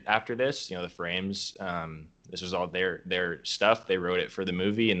band after this. The Frames. This was all their stuff. They wrote it for the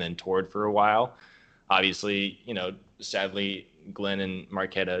movie and then toured for a while. Obviously, sadly, Glenn and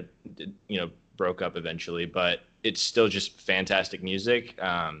Marquetta broke up eventually, but it's still just fantastic music.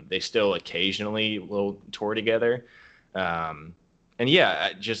 They still occasionally will tour together. And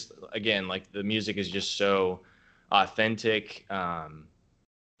yeah, just again, like the music is just so authentic.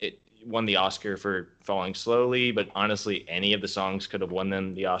 It won the Oscar for Falling Slowly, but honestly, any of the songs could have won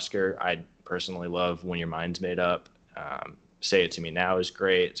them the Oscar. I personally love When Your Mind's Made Up. Say It To Me Now is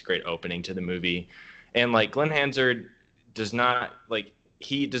great. It's a great opening to the movie. And like Glenn Hansard does not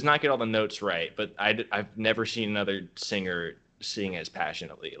get all the notes right, but I've never seen another singer sing as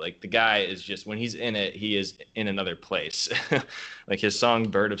passionately. Like the guy is just, when he's in it, he is in another place. Like his song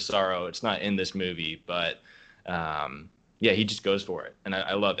Bird of Sorrow, it's not in this movie, but Yeah, he just goes for it, and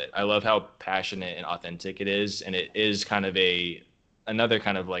I love it. I love how passionate and authentic it is, and it is kind of another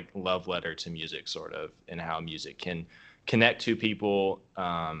kind of like love letter to music, sort of, and how music can connect to people.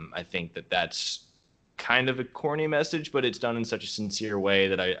 I think that's kind of a corny message, but it's done in such a sincere way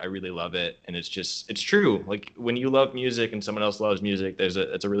that I really love it, and it's true. Like when you love music and someone else loves music,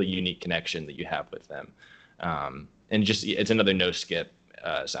 it's a really unique connection that you have with them, and just it's another no skip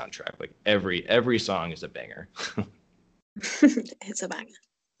soundtrack. Like every song is a banger. It's a banger.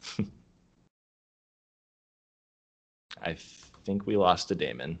 I think we lost to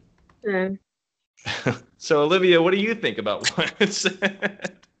Damon. Yeah. So Olivia, what do you think about what it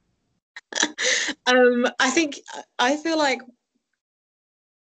said? I feel like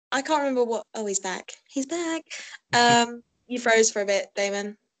I can't remember what. Oh, he's back. He's back. You froze for a bit,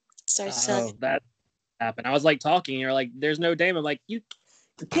 Damon. Sorry. Oh, that happened. I was like talking, and you're like, "There's no Damon." I'm like, you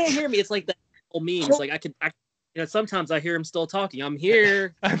can't hear me. It's like that whole meme. It's like I sometimes I hear him still talking. I'm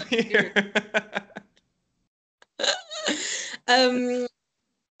here. I'm here.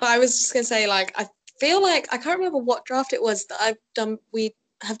 But I was just gonna say, like, I feel like I can't remember what draft it was that we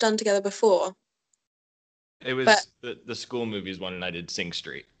have done together before. It was the school movies one, and I did Sing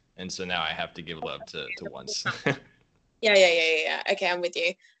Street, and so now I have to give love to Once. Yeah. Okay, I'm with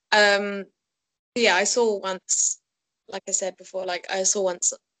you. Yeah, I saw Once, like I said before, like I saw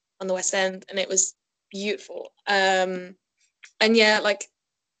Once on the West End, and it was beautiful. And yeah, like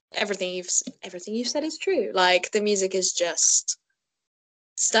everything you've said is true. Like the music is just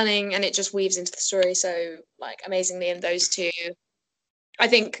stunning, and it just weaves into the story so like amazingly. And those two, I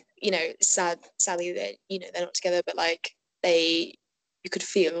think, sadly that they're not together, but like you could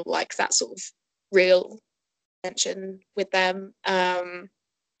feel like that sort of real tension with them,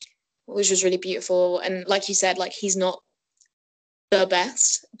 which was really beautiful. And like you said, like he's not the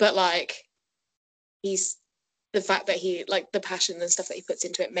best, but like he's the fact that he like the passion and stuff that he puts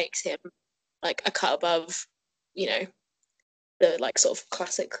into it makes him like a cut above, the like sort of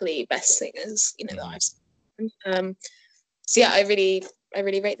classically best singers, that I've seen. So yeah, I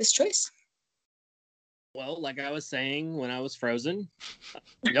really rate this choice. Well, like I was saying when I was frozen,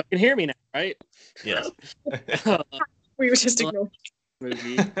 y'all can hear me now, right? Yes. We were just ignoring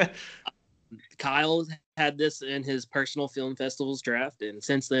movie. Kyle had this in his personal film festivals draft, and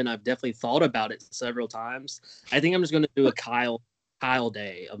since then I've definitely thought about it several times. I think I'm just going to do a Kyle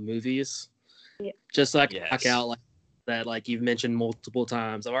day of movies, just so I can knock out like that. Like you've mentioned multiple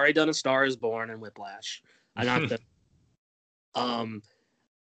times, I've already done A Star Is Born and Whiplash. I got the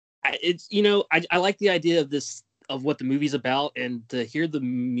I like the idea of what the movie's about, and to hear the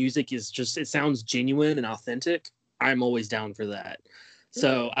music is just, it sounds genuine and authentic. I'm always down for that.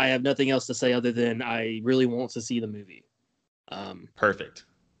 So I have nothing else to say other than I really want to see the movie. Perfect.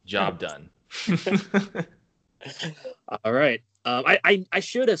 Job done. All right. I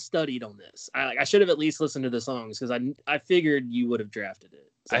should have studied on this. I should have at least listened to the songs because I figured you would have drafted it.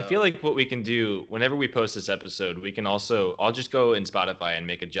 So. I feel like what we can do whenever we post this episode, we can also, I'll just go in Spotify and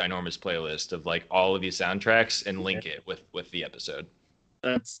make a ginormous playlist of like all of these soundtracks and link it with the episode.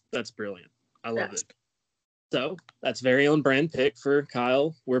 That's brilliant. I love it. So that's very on brand pick for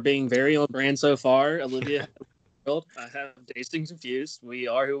Kyle. We're being very on brand so far. Olivia, I have Dazed & Confused. We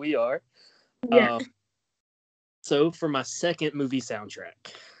are who we are. Yeah. So for my second movie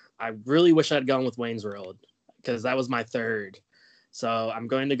soundtrack, I really wish I'd gone with Wayne's World because that was my third. So I'm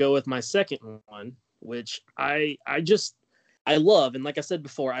going to go with my second one, which I love. And like I said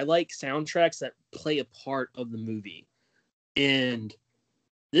before, I like soundtracks that play a part of the movie. And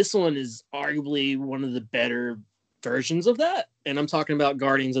this one is arguably one of the better versions of that. And I'm talking about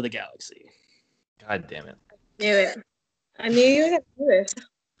Guardians of the Galaxy. God damn it. I knew you were going to do this.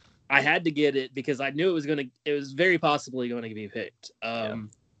 I had to get it because I knew it was very possibly going to be picked.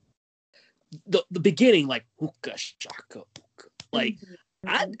 The beginning, like, like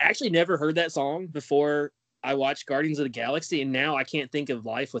I'd actually never heard that song before I watched Guardians of the Galaxy, and now I can't think of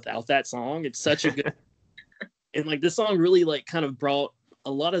life without that song. It's such a good, and like this song really like kind of brought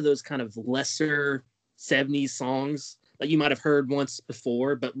a lot of those kind of lesser 70s songs that you might have heard once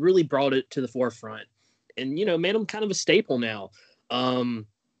before, but really brought it to the forefront, and made them kind of a staple now.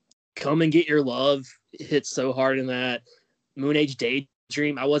 Come and Get Your Love hits so hard in that. Moon Age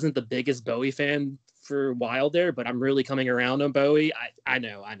Daydream. I wasn't the biggest Bowie fan for a while there, but I'm really coming around on Bowie. I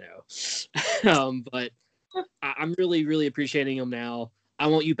know. But I'm really, really appreciating him now. I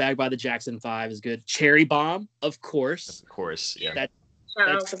Want You Back by the Jackson 5 is good. Cherry Bomb, of course. Of course, yeah.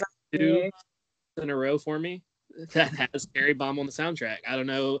 That's 2 in a row for me that has Cherry Bomb on the soundtrack. I don't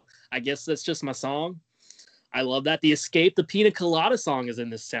know. I guess that's just my song. I love that. The Escape, the Pina Colada song is in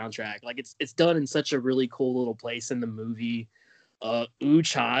this soundtrack. Like it's done in such a really cool little place in the movie. Ooh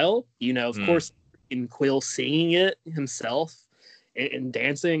Child, of course, in Quill singing it himself and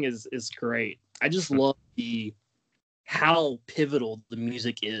dancing is great. I just love how pivotal the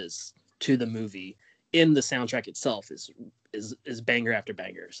music is to the movie. In the soundtrack itself is banger after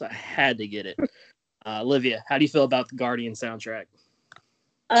banger. So I had to get it. Olivia, how do you feel about the Guardian soundtrack?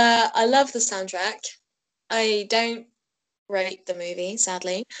 I love the soundtrack. I don't rate the movie,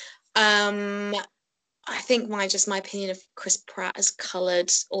 sadly. I think my opinion of Chris Pratt has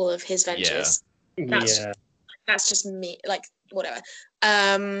coloured all of his ventures. Yeah. That's just me, like, whatever.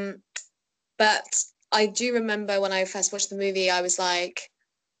 But I do remember when I first watched the movie, I was like,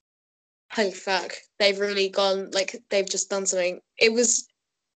 holy fuck, they've really gone, like, they've just done something. It was,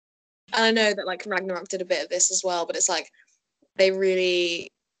 and I know that, like, Ragnarok did a bit of this as well, but it's like, they really,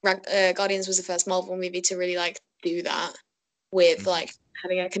 Guardians was the first Marvel movie to really, like, do that with, like,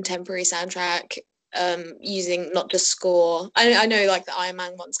 having a contemporary soundtrack, using not just score. I know, like, the Iron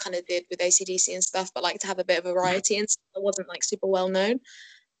Man ones kind of did with AC/DC and stuff, but, like, to have a bit of variety and stuff that wasn't, like, super well known.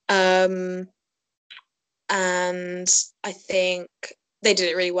 And I think they did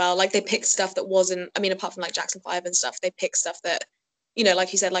it really well. Like, they picked stuff that wasn't, I mean, apart from, like, Jackson 5 and stuff, they picked stuff that,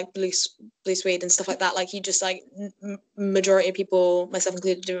 like you said, like Blue Swede and stuff like that. Like, you just, like, majority of people, myself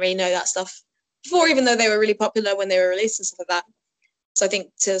included, didn't really know that stuff before, even though they were really popular when they were released and stuff like that. So I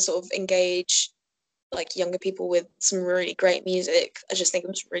think to sort of engage, like, younger people with some really great music, I just think it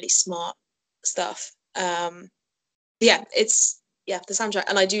was really smart stuff. The soundtrack,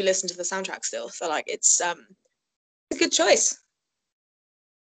 and I do listen to the soundtrack still, so, like, it's a good choice.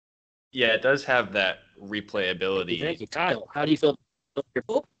 Yeah, it does have that replayability. Thank you, Kyle. How do you feel?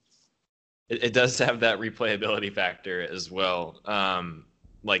 It does have that replayability factor as well.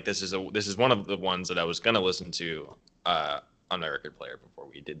 Like, this is one of the ones that I was gonna listen to on my record player before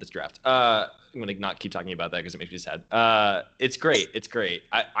we did this draft. I'm gonna not keep talking about that because it makes me sad. It's great. It's great.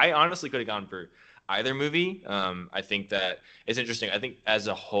 I honestly could have gone for either movie. I think that it's interesting. I think as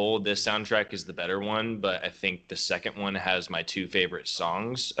a whole, this soundtrack is the better one, but I think the second one has my two favorite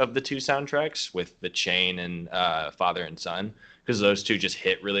songs of the two soundtracks, with The Chain and Father and Son, because those two just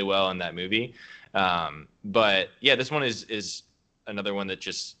hit really well in that movie. But yeah, this one is another one that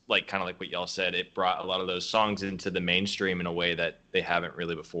just, like, kind of like what y'all said, it brought a lot of those songs into the mainstream in a way that they haven't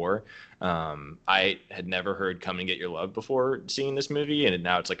really before. I had never heard Come and Get Your Love before seeing this movie, and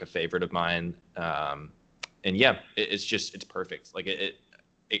now it's like a favorite of mine. And yeah, it's perfect. Like, it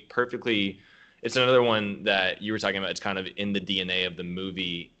perfectly, it's another one that you were talking about. It's kind of in the DNA of the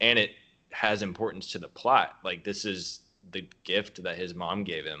movie, and it has importance to the plot. Like, this is the gift that his mom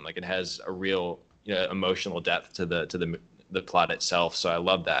gave him. Like, it has a real, emotional depth to the plot itself. So I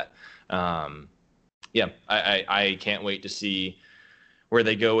love that. I can't wait to see where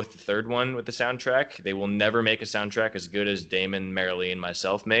they go with the third one with the soundtrack. They will never make a soundtrack as good as Damon, Marilee, and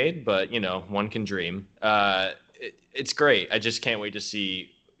myself made, but one can dream. It's great. I just can't wait to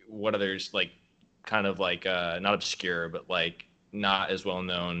see what others, like, kind of like not obscure, but, like, not as well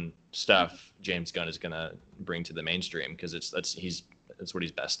known stuff James Gunn is gonna bring to the mainstream, because that's what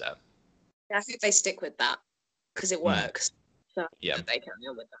he's best at. Yeah, I think they stick with that because it works. So yeah, they carry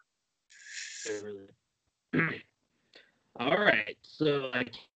on with that. All right, so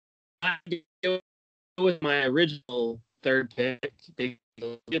I go with my original third pick. Big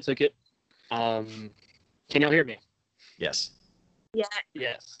took it. Can y'all hear me? Yes. Yeah.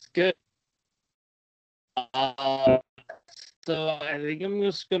 Yes. Good. So I think I'm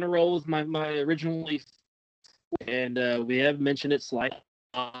just gonna roll with my original leaf, and we have mentioned it slightly.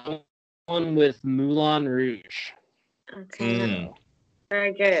 One with Moulin Rouge. Okay.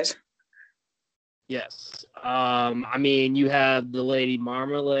 Very good. Yes. I mean, you have the Lady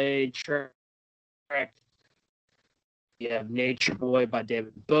Marmalade track. You have Nature Boy by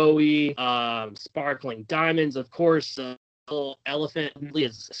David Bowie. Sparkling Diamonds, of course. Little Elephant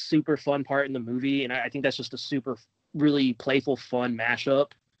is a super fun part in the movie, and I think that's just a super, really playful, fun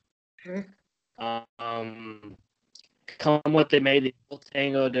mashup. Come What They May, the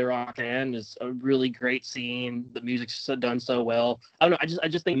Tango de Rocan is a really great scene. The music's done so well. I don't know. I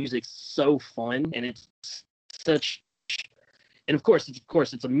just think music's so fun, and it's such. And of course,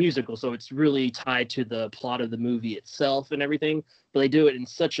 it's a musical, so it's really tied to the plot of the movie itself and everything. But they do it in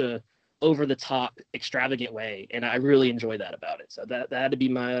such a over-the-top, extravagant way, and I really enjoy that about it. So that had to be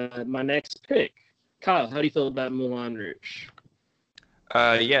my next pick. Kyle, how do you feel about Moulin Rouge?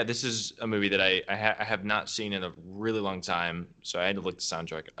 Yeah, this is a movie that I have not seen in a really long time, so I had to look the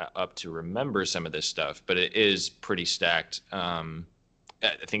soundtrack up to remember some of this stuff, but it is pretty stacked.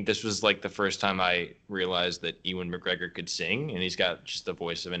 I think this was like the first time I realized that Ewan McGregor could sing, and he's got just the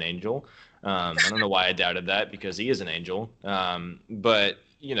voice of an angel. I don't know why I doubted that, because he is an angel. But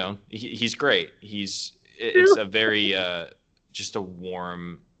you know, he's great. It's a very just a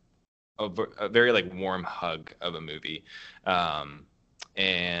warm, a very like warm hug of a movie.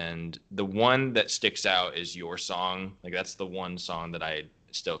 And the one that sticks out is Your Song. Like that's the one song that I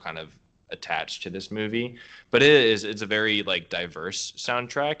still kind of attached to this movie. But it's a very like diverse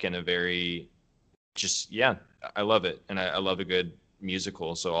soundtrack, and a very just, yeah, I love it. And I love a good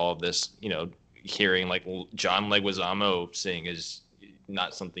musical. So all of this, you know, hearing like John Leguizamo sing is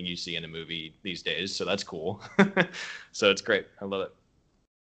not something you see in a movie these days. So that's cool. So it's great. I love it.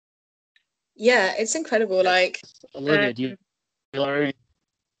 Yeah, it's incredible. Like, Olivia, do you already?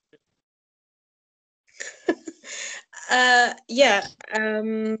 yeah.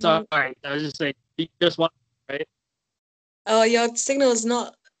 Sorry, I was just saying. You just watched, right? Oh, your signal is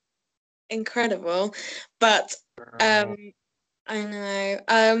not incredible, but I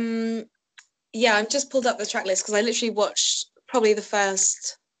know. Yeah, I've just pulled up the track list because I literally watched probably the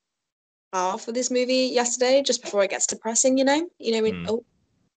first half of this movie yesterday, just before it gets depressing. When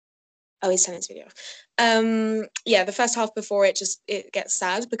he's turning his video off. Yeah, the first half before it gets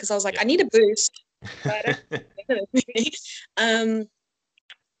sad, because I was like, I need a boost. But I don't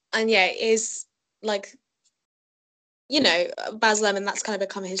and yeah, it is like, Baz Luhrmann, that's kind of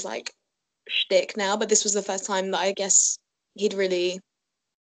become his like shtick now, but this was the first time that I guess he'd really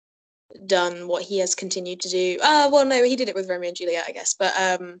done what he has continued to do. Well, no, he did it with Romeo and Juliet, I guess, but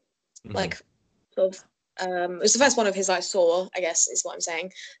like sort of it was the first one of his I saw, I guess is what I'm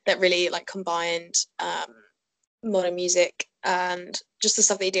saying, that really like combined modern music and just the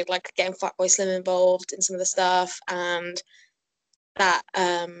stuff that he did, like getting Fatboy Slim involved in some of the stuff, and that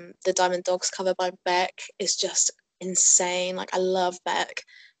the Diamond Dogs cover by Beck is just insane. Like I love Beck,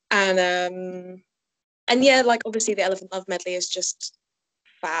 and yeah, like obviously the Elephant Love medley is just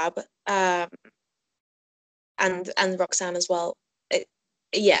fab, and Roxanne as well.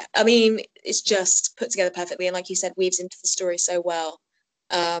 Yeah, I mean, it's just put together perfectly, and like you said, weaves into the story so well,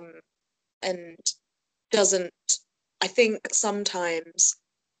 and doesn't. I think sometimes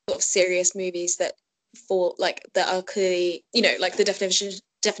sort of serious movies that fall like that are clearly, like the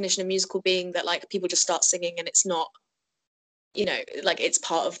definition of musical being that like people just start singing and it's not, like it's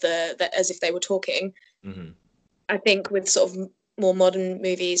part of the as if they were talking. I think with sort of more modern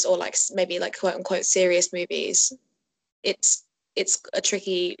movies, or like maybe like quote unquote serious movies, it's a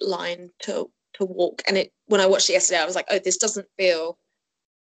tricky line to walk. And when I watched it yesterday, I was like, oh, this doesn't feel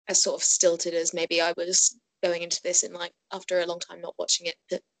as sort of stilted as maybe I was going into this in like after a long time not watching it,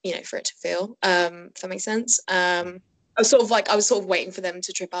 for it to feel, if that makes sense. I was sort of waiting for them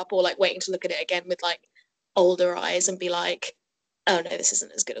to trip up, or like waiting to look at it again with like older eyes and be like, oh no, this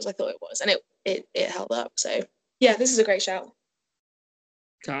isn't as good as I thought it was. And it held up. So yeah, this is a great shout.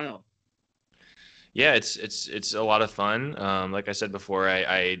 Kyle. Yeah, it's a lot of fun. Like I said before,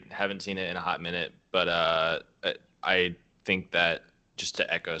 I haven't seen it in a hot minute, but I think that, just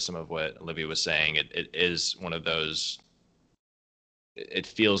to echo some of what Olivia was saying, it is one of those. It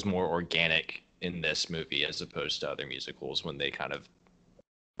feels more organic in this movie as opposed to other musicals when they kind of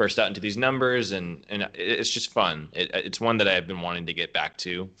burst out into these numbers, and it's just fun. It's one that I've been wanting to get back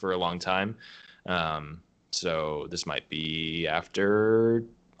to for a long time. So this might be after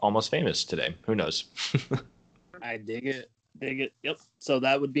Almost Famous today. Who knows? I dig it. Yep. So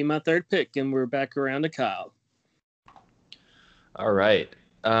that would be my third pick, and we're back around to Kyle. All right.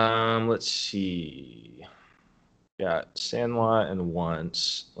 Let's see. Got Sandlot and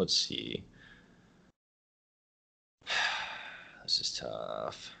Once. Let's see. This is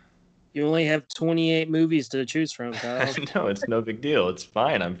tough. You only have 28 movies to choose from, Kyle. No, it's no big deal. It's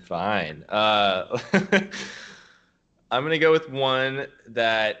fine. I'm fine. I'm gonna go with one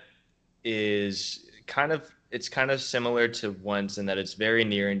that is kind of similar to Once, in that it's very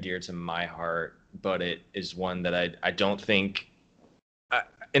near and dear to my heart, but it is one that I don't think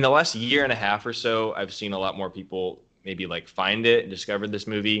in the last year and a half or so, I've seen a lot more people maybe like find it and discovered this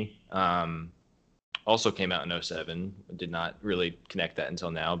movie. Also came out in 2007. Did not really connect that until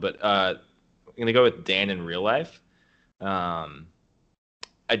now, but I'm going to go with Dan in Real Life. I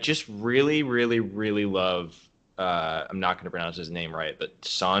just really, really, really love, I'm not going to pronounce his name right, but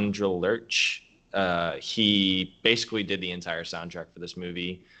Sandra Lurch. He basically did the entire soundtrack for this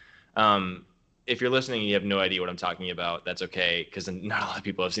movie. If you're listening and you have no idea what I'm talking about, that's okay, because not a lot of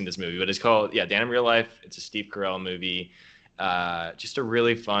people have seen this movie. But it's called, Dan in Real Life. It's a Steve Carell movie. Just a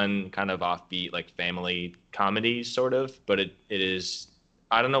really fun kind of offbeat, like family comedy sort of. But it is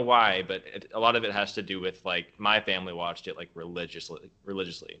I don't know why, but a lot of it has to do with like my family watched it like religiously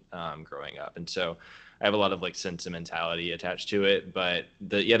growing up, and so I have a lot of like sentimentality attached to it. But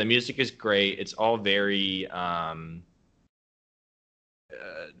the music is great. It's all very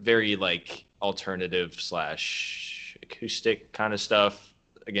very like alternative slash acoustic kind of stuff.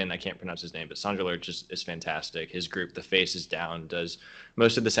 Again, I can't pronounce his name, but Sandra Lurch is fantastic. His group, The Face Is Down, does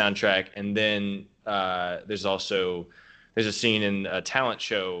most of the soundtrack, and then there's a scene in a talent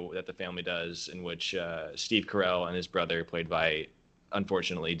show that the family does in which Steve Carell and his brother, played by,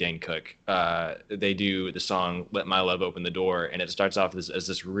 unfortunately, Dane Cook, they do the song "Let My Love Open the Door," and it starts off as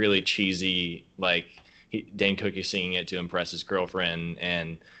this really cheesy, like Dane Cook is singing it to impress his girlfriend,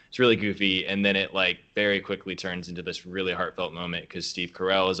 and it's really goofy. And then it like very quickly turns into this really heartfelt moment because Steve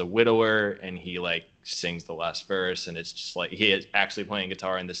Carell is a widower and he like sings the last verse, and it's just like he is actually playing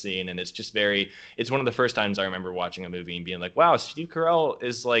guitar in the scene, and it's just it's one of the first times I remember watching a movie and being like, wow, Steve Carell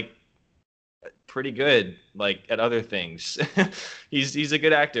is like pretty good like at other things. he's a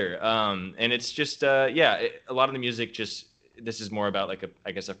good actor. And it's just a lot of the music just, this is more about like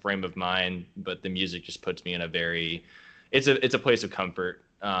I guess a frame of mind, but the music just puts me in a very, it's a place of comfort.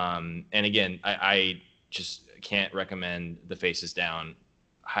 And again, I just can't recommend The Face Is Down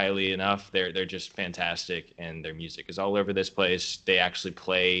highly enough. They're just fantastic, and their music is all over this place. They actually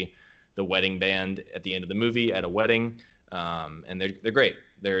play the wedding band at the end of the movie at a wedding, and they're great.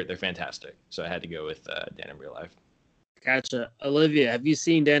 They're fantastic. So I had to go with Dan in Real Life. Gotcha. Olivia, have you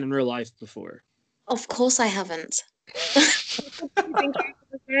seen Dan in Real Life before? Of course I haven't.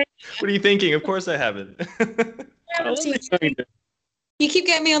 What are you thinking? Of course I haven't. You keep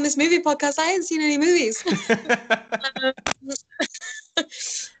getting me on this movie podcast. I haven't seen any movies.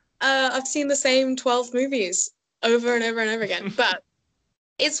 I've seen the same 12 movies over and over and over again. But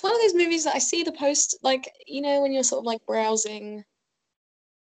it's one of those movies that I see the post, like, you know, when you're sort of like browsing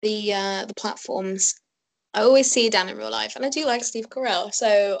the platforms, I always see Dan in Real Life, and I do like Steve Carell.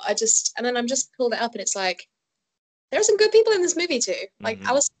 So then I'm just pulled it up, and it's like, there are some good people in this movie too. Like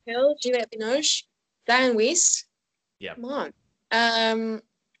Alison Hill, Juliette Binoche, Diane Wiest. Yeah. Come on.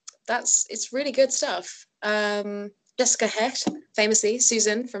 It's really good stuff. Jessica Hecht, famously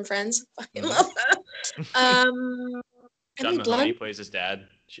Susan from Friends. Fucking love her. John Mahoney plays his dad.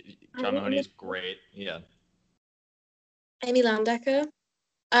 John Mahoney is great. Yeah. Amy Landecker.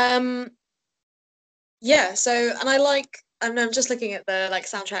 Yeah, so, and I'm just looking at the like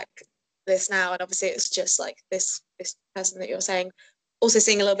soundtrack list now, and obviously it's just like this person that you're saying, also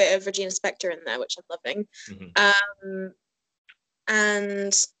seeing a little bit of Regina Spektor in there, which I'm loving.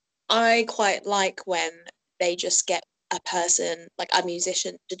 And I quite like when they just get a person, like a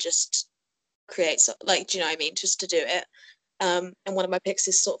musician, to just create, so, like, do you know what I mean? Just to do it. And one of my picks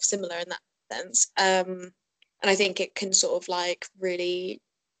is sort of similar in that sense. And I think it can sort of like really,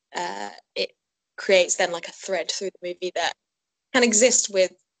 it creates then like a thread through the movie that can exist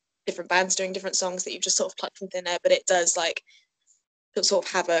with different bands doing different songs that you've just sort of plucked from thin air, but it does like sort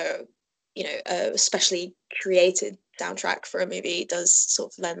of have a, you know, a specially created soundtrack for a movie. It does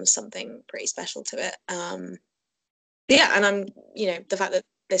sort of lend something pretty special to it. Yeah, and I'm, you know, the fact that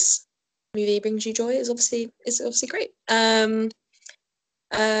this movie brings you joy is obviously great. So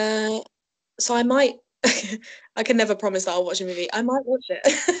I might I can never promise that I'll watch a movie. I might watch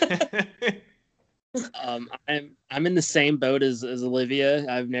it. I'm in the same boat as Olivia.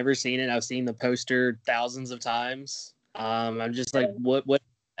 I've never seen it. I've seen the poster thousands of times. I'm just like, what?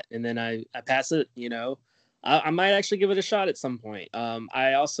 And then I pass it, you know. I might actually give it a shot at some point.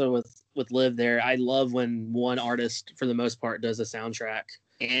 I also with Liv there, I love when one artist for the most part does a soundtrack,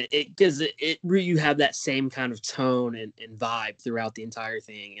 and it gives you have that same kind of tone and vibe throughout the entire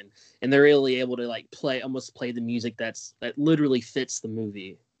thing, and they're really able to like almost play the music that literally fits the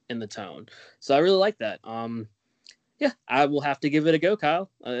movie and the tone. So I really like that. Yeah, I will have to give it a go, Kyle.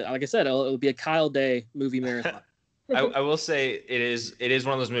 Like I said, it'll be a Kyle Day movie marathon. I will say it is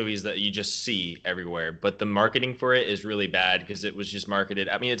one of those movies that you just see everywhere, but the marketing for it is really bad because it was just marketed.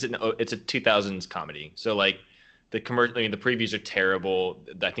 I mean, it's a 2000s comedy, so like the commercial, I mean, the previews are terrible.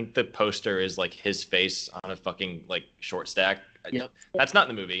 I think the poster is like his face on a fucking like short stack. Yep. That's not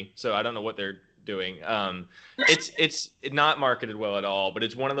in the movie, so I don't know what they're doing. It's not marketed well at all, but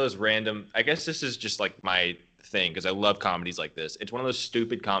it's one of those random. I guess this is just like my thing because I love comedies like this. It's one of those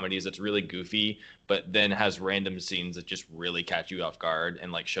stupid comedies that's really goofy, but then has random scenes that just really catch you off guard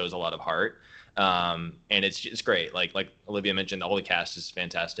and like shows a lot of heart. And it's great. Like Olivia mentioned, all the cast is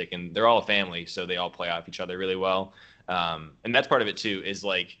fantastic, and they're all a family, so they all play off each other really well. And that's part of it too. Is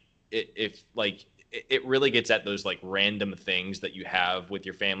like it really gets at those like random things that you have with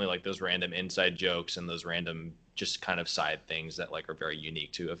your family, like those random inside jokes and those random just kind of side things that like are very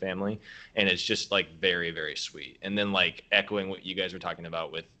unique to a family, and it's just like very, very sweet. And then like echoing what you guys were talking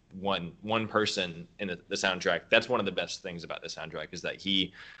about with one person in the soundtrack, that's one of the best things about the soundtrack, is that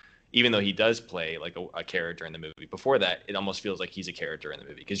he, even though he does play like a character in the movie, before that it almost feels like he's a character in the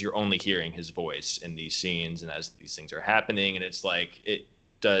movie, because you're only hearing his voice in these scenes and as these things are happening, and it's like it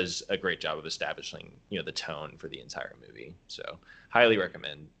does a great job of establishing, you know, the tone for the entire movie. So highly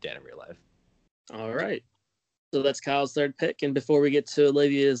recommend Dan in Real Life. All right. So that's Kyle's third pick. And before we get to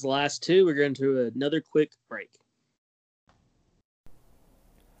Olivia's last two, we're going to another quick break.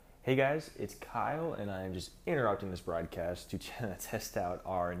 Hey guys, it's Kyle, and I'm just interrupting this broadcast to test out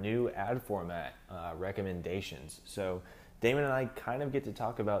our new ad format recommendations. So Damon and I kind of get to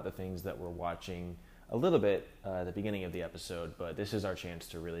talk about the things that we're watching a little bit at the beginning of the episode, but this is our chance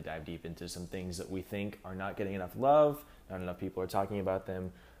to really dive deep into some things that we think are not getting enough love, not enough people are talking about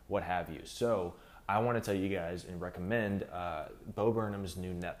them, what have you. So I want to tell you guys and recommend Bo Burnham's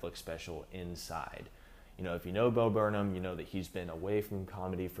new Netflix special, Inside. You know, if you know Bo Burnham, you know that he's been away from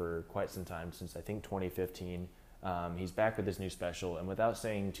comedy for quite some time, since I think 2015. He's back with his new special, and without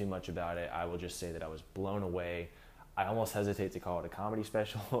saying too much about it, I will just say that I was blown away. I almost hesitate to call it a comedy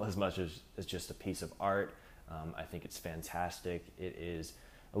special as much as it's just a piece of art. I think it's fantastic. It is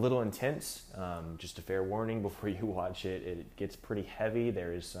a little intense. Just a fair warning before you watch it. It gets pretty heavy.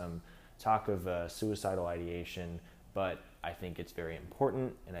 There is some talk of suicidal ideation, but I think it's very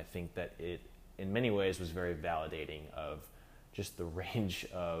important, and I think that it, in many ways, was very validating of just the range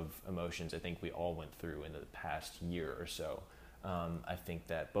of emotions I think we all went through in the past year or so. I think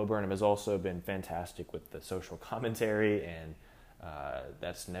that Bo Burnham has also been fantastic with the social commentary, and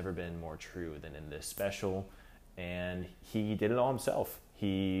that's never been more true than in this special. And he did it all himself.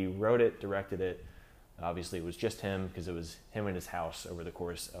 He wrote it, directed it. Obviously, it was just him, because it was him in his house over the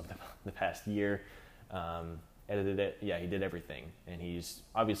course of the past year. Edited it. Yeah, he did everything. And he's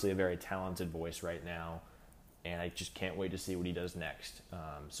obviously a very talented voice right now, and I just can't wait to see what he does next.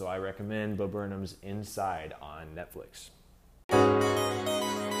 So I recommend Bo Burnham's Inside on Netflix.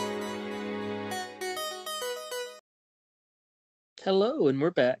 Hello, and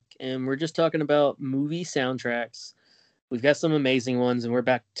we're back, and we're just talking about movie soundtracks. We've got some amazing ones, and we're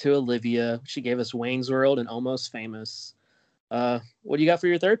back to Olivia. She gave us Wayne's World and Almost Famous. What do you got for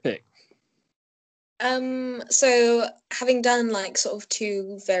your third pick? So having done like sort of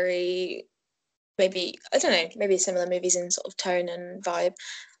two very, maybe, I don't know, maybe similar movies in sort of tone and vibe,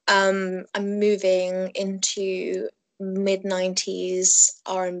 I'm moving into mid-90s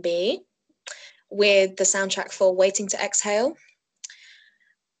R&B with the soundtrack for Waiting to Exhale.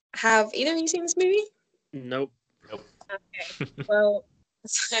 Have either of you seen this movie? Nope. Okay. Well,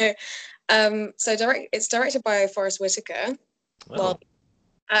 so it's directed by Forest Whitaker. Oh. Well,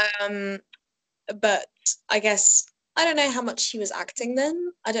 but I guess I don't know how much he was acting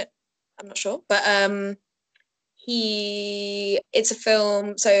then. I'm not sure. But it's a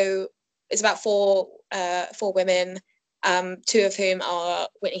film, so it's about four women, two of whom are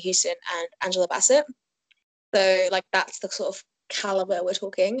Whitney Houston and Angela Bassett. So like that's the sort of caliber we're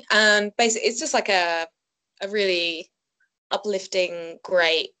talking. And basically it's just like a really uplifting,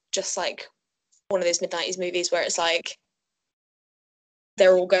 great, just like one of those mid-90s movies where it's like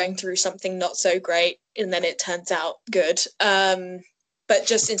they're all going through something not so great and then it turns out good. But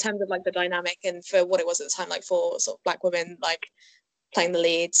just in terms of like the dynamic and for what it was at the time, like for sort of Black women like playing the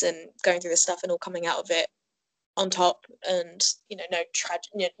leads and going through this stuff and all coming out of it on top, and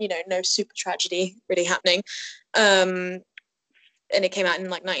no super tragedy really happening. And it came out in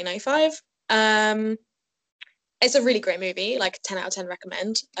like 1995. It's a really great movie, like 10 out of 10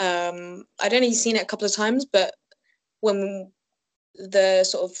 recommend. I'd only seen it a couple of times, but when the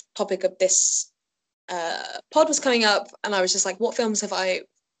sort of topic of this pod was coming up, and I was just like, what films can I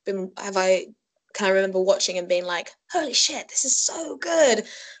remember watching and being like, holy shit, this is so good,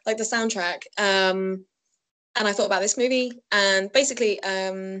 like the soundtrack. And I thought about this movie, and basically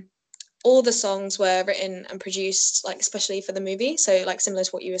all the songs were written and produced, like especially for the movie, so like similar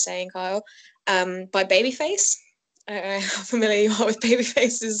to what you were saying, Kyle, by Babyface. I don't know how familiar you are with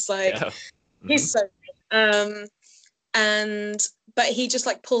Babyface. Is like, yeah. He's so good. But he just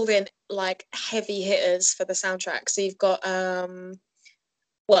like pulled in like heavy hitters for the soundtrack. So you've got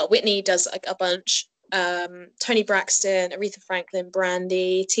Whitney does like a bunch. Toni Braxton, Aretha Franklin,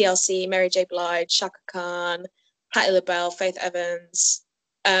 Brandy, TLC, Mary J. Blige, Chaka Khan, Patti LaBelle, Faith Evans,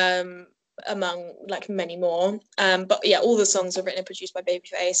 among like many more. But yeah, all the songs are written and produced by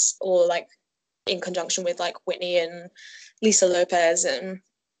Babyface, or like in conjunction with like Whitney and Lisa Lopez and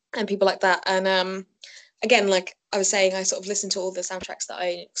people like that. And again, like I was saying, I sort of listened to all the soundtracks that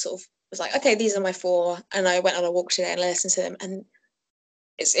I sort of was like, okay, these are my 4, and I went on a walk today and I listened to them, and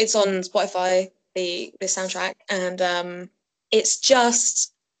it's on Spotify, the soundtrack, and it's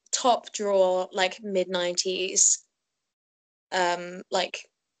just top drawer, like mid-90s, like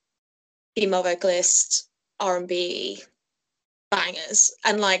female vocalist R&B bangers,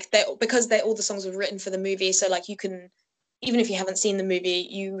 and like because all the songs were written for the movie, so like you can, even if you haven't seen the movie,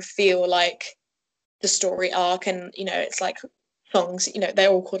 you feel like the story arc, and it's like songs, they're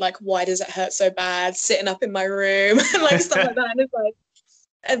all called like Why Does It Hurt So Bad, Sitting Up in My Room, and like stuff like that, and it's like,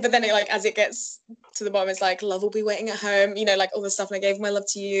 but then it, like, as it gets to the bottom, it's like Love Will Be Waiting at Home, like all the stuff, and I Gave My Love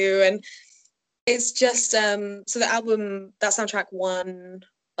to You, and it's just so the album, that soundtrack won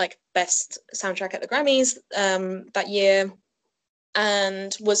like best soundtrack at the Grammys that year,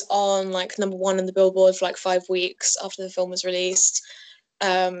 and was on like number 1 in the Billboard for like 5 weeks after the film was released.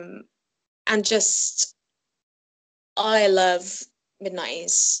 And just, I love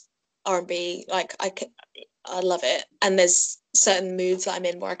mid-90s R&B. Like I love it, and there's certain moods that I'm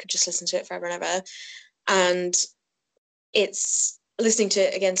in where I could just listen to it forever and ever. And it's, listening to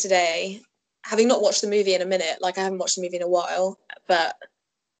it again today, having not watched the movie in a minute, like I haven't watched the movie in a while, but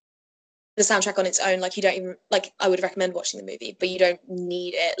the soundtrack on its own, like you don't even, like I would recommend watching the movie, but you don't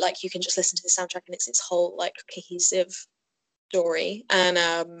need it. Like you can just listen to the soundtrack and it's its whole like cohesive story,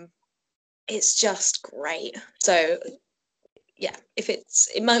 and it's just great. So yeah,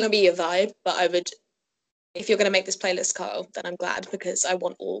 it might not be your vibe, but I would, if you're going to make this playlist, Carl, then I'm glad, because I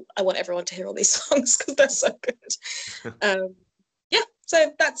want everyone to hear all these songs because they're so good. Yeah,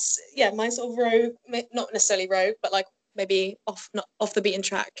 so that's my sort of rogue, not necessarily rogue, but like maybe not off the beaten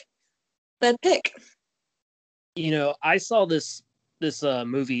track third pick. I saw this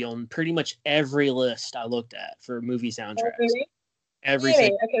movie on pretty much every list I looked at for movie soundtracks. Oh, really? Every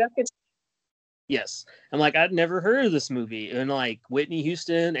really? Okay, that's good. Yes. I'm like, I'd never heard of this movie. And like Whitney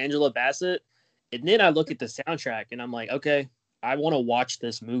Houston, Angela Bassett. And then I look at the soundtrack and I'm like, okay, I want to watch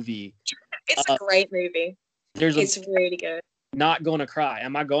this movie. It's a great movie. It's really good. Not gonna cry.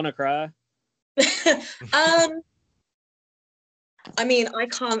 Am I gonna cry? I mean, I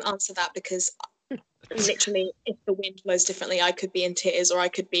can't answer that, because literally, if the wind blows differently, I could be in tears or I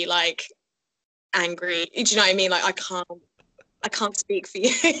could be like angry. Do you know what I mean? Like I can't speak for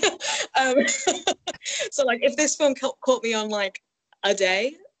you. So like, if this film caught me on like a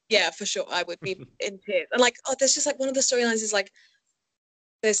day, yeah, for sure, I would be in tears. And like, there's just like one of the storylines is like,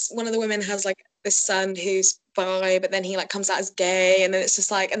 one of the women has like this son who's bi, but then he like comes out as gay, and then it's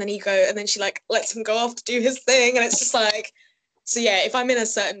just like, and then she like lets him go off to do his thing, and it's just like, so yeah, if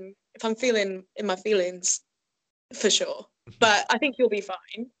I'm feeling in my feelings, for sure. But I think you'll be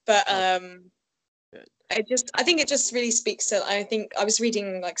fine. But I think it just really speaks to, I think I was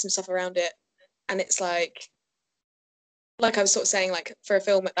reading like some stuff around it, and it's like I was sort of saying, like for a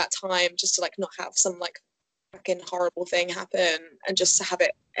film at that time, just to like not have some like fucking horrible thing happen, and just to have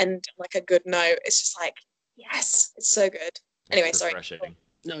it end on like a good note, it's just like, yes, it's so good. Anyway, sorry.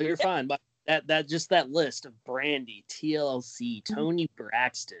 No, you're fine. But that list of Brandy, TLC, Toni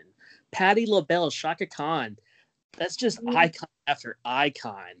Braxton, Patti LaBelle, Shaka Khan, that's just icon after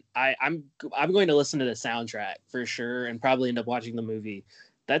icon. I'm going to listen to the soundtrack for sure, and probably end up watching the movie.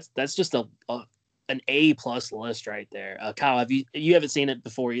 That's just an A+ list right there. Kyle, you haven't seen it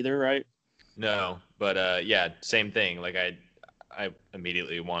before either, right? No, but yeah, same thing. Like I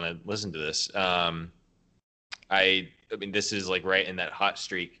immediately want to listen to this. I mean, this is like right in that hot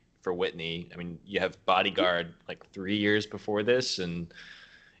streak for Whitney. I mean, you have Bodyguard like 3 years before this, and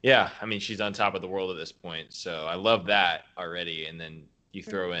yeah, I mean, she's on top of the world at this point. So I love that already. And then you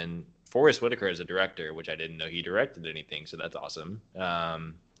throw in Forest Whitaker as a director, which I didn't know he directed anything, so that's awesome.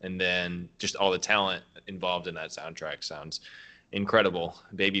 And then just all the talent involved in that soundtrack sounds incredible.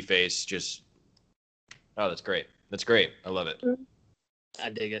 Babyface, just that's great. That's great. I love it. I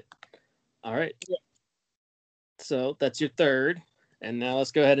dig it. All right. Yeah. So that's your third. And now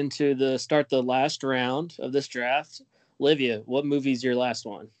let's go ahead into start the last round of this draft. Olivia, what movie's your last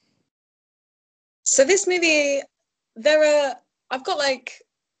one? So this movie, I've got like,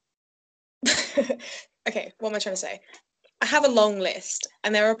 okay, what am I trying to say? I have a long list,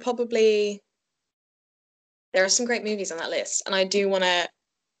 and there are some great movies on that list, and I do want to,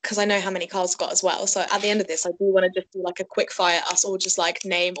 because I know how many Carl's got as well. So at the end of this, I do want to just do like a quick fire, us all just like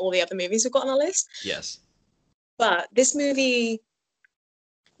name all the other movies we've got on our list. Yes. But this movie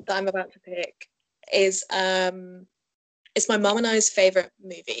that I'm about to pick is it's my mum and I's favorite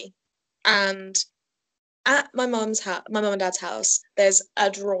movie. And at my mum and dad's house, there's a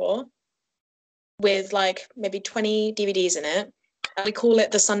drawer with like maybe 20 DVDs in it. and we call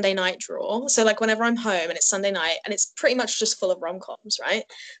it the Sunday night drawer. So like whenever I'm home and it's Sunday night and it's pretty much just full of rom-coms, right?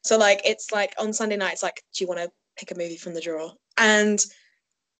 So like it's like on Sunday night it's like, do you want to pick a movie from the drawer? And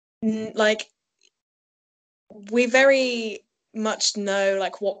like we very much know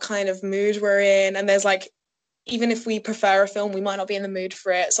like what kind of mood we're in, and there's like, even if we prefer a film, we might not be in the mood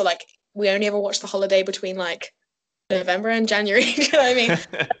for it. So like we only ever watch The Holiday between like November and January. You know what I mean?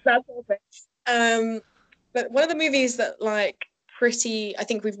 That's all thing. But one of the movies that like I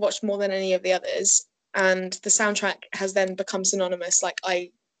think we've watched more than any of the others, and the soundtrack has then become synonymous. Like I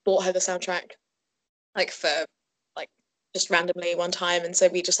bought her the soundtrack like for like just randomly one time, and so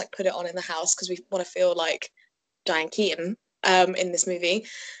we just like put it on in the house because we want to feel like Diane Keaton in this movie.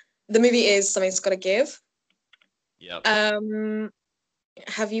 The movie is Something's Gotta Give. Yep.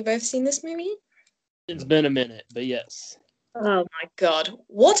 Have you both seen this movie? It's been a minute, but yes. Oh my god,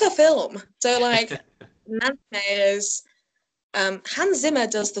 what a film! So like, Nancy Meyers, Hans Zimmer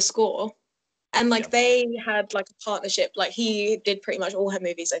does the score, and like they had like a partnership. Like he did pretty much all her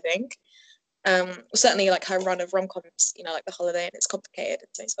movies, I think. Certainly like her run of rom-coms, you know, like The Holiday and It's Complicated and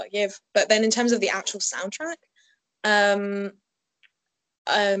Something's Gotta Give. But then in terms of the actual soundtrack, I'm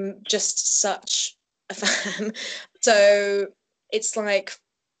just such a fan. So it's like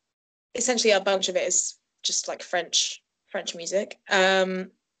essentially a bunch of it is just like French music. But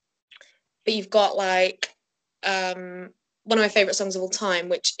you've got like one of my favorite songs of all time,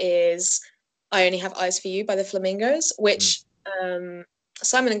 which is I Only Have Eyes for You by the Flamingos, which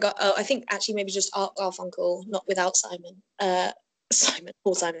Simon and I think actually maybe just Art Garfunkel, not without Simon,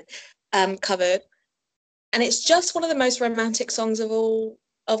 Paul Simon, covered. And it's just one of the most romantic songs of all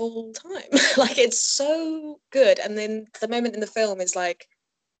time. Like it's so good. And then the moment in the film is like,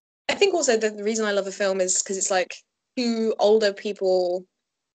 I think also the reason I love a film is because it's like two older people.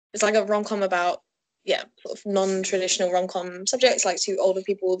 It's like a rom-com about sort of non-traditional rom-com subjects, like two older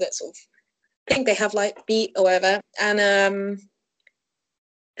people that sort of think they have like beat or whatever. And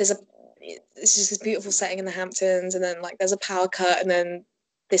it's just this beautiful setting in the Hamptons, and then like there's a power cut, and then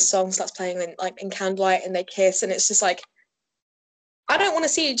this song starts playing in candlelight, and they kiss, and it's just like, I don't want to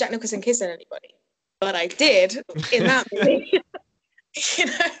see Jack Nicholson kissing anybody, but I did in that movie. You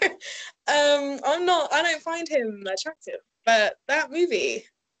know, I don't find him attractive, but that movie,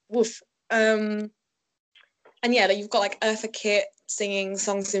 woof. And yeah, you've got like Eartha Kitt singing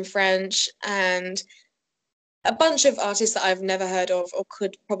songs in French, and a bunch of artists that I've never heard of or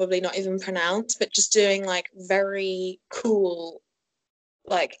could probably not even pronounce, but just doing like very cool,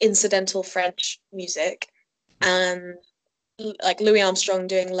 like incidental French music. And like Louis Armstrong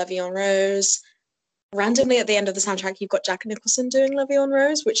doing La Vie en Rose. Randomly at the end of the soundtrack, you've got Jack Nicholson doing La Vie en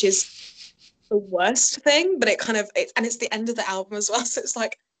Rose, which is the worst thing, but it's the end of the album as well, so it's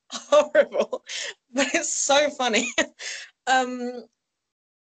like horrible, but it's so funny.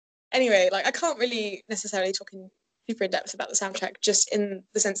 Anyway, like I can't really necessarily talk in super in depth about the soundtrack, just in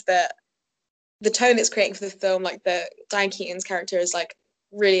the sense that the tone it's creating for the film, like the Diane Keaton's character is like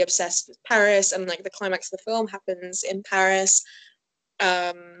really obsessed with Paris, and like the climax of the film happens in Paris,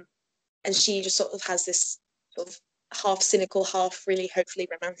 and she just sort of has this sort of half cynical, half really hopefully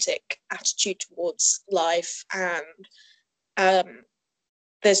romantic attitude towards life, and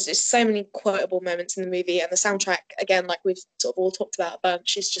there's just so many quotable moments in the movie, and the soundtrack, again, like we've sort of all talked about a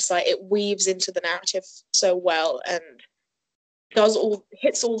bunch, is just like it weaves into the narrative so well and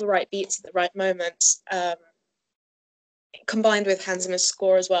hits all the right beats at the right moments, combined with Hans Zimmer's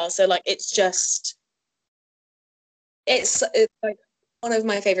score as well. So like it's like one of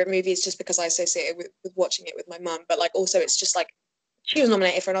my favorite movies, just because I associate it with watching it with my mum, but like also it's just like she was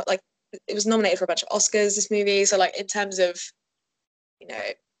nominated for it was nominated for a bunch of Oscars, this movie. So like in terms of, you know,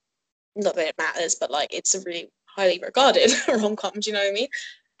 not that it matters, but like it's a really highly regarded rom-com, do you know what I mean?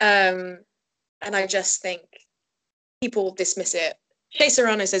 And I just think people dismiss it. Shea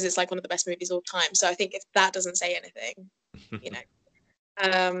Serrano says it's like one of the best movies of all time, so I think if that doesn't say anything, you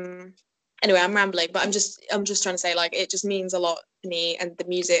know. Anyway, I'm rambling, but I'm just trying to say, like, it just means a lot to me, and the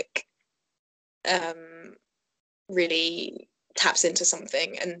music really taps into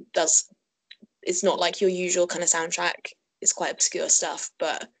something and it's not like your usual kind of soundtrack. It's quite obscure stuff,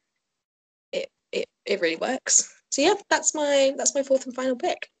 but it really works. So yeah, that's my fourth and final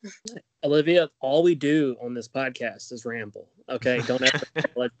pick. Olivia, all we do on this podcast is ramble. Okay, don't ever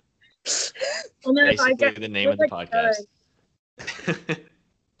let. Basically, the name of the podcast.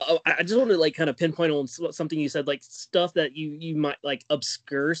 I just want to like kind of pinpoint on something you said, like stuff that you might like,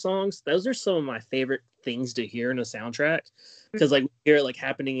 obscure songs. Those are some of my favorite things to hear in a soundtrack, because like we hear it like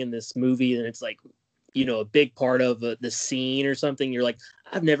happening in this movie, and it's like a big part of the scene or something. You're like,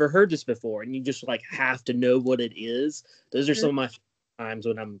 I've never heard this before, and you just like have to know what it is. Those are some of my times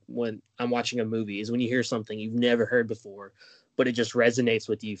when I'm watching a movie, is when you hear something you've never heard before, but it just resonates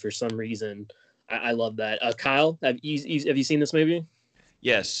with you for some reason. I love that. Kyle, have you seen this movie?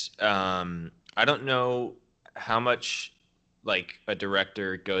 Yes. I don't know how much like a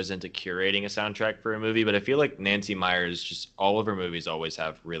director goes into curating a soundtrack for a movie, but I feel like Nancy Meyers, just all of her movies always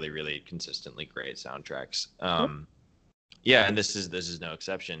have really, really consistently great soundtracks. Yeah, and this is no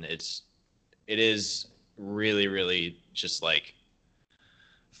exception. It is really, really just like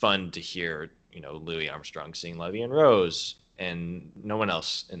fun to hear, Louis Armstrong sing "La Vie en Rose" and no one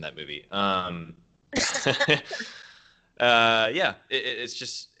else in that movie. Yeah,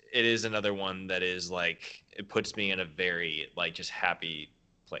 it is another one that is like, it puts me in a very like just happy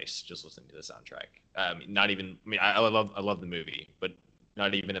place just listening to the soundtrack. Not even, I mean, I love the movie, but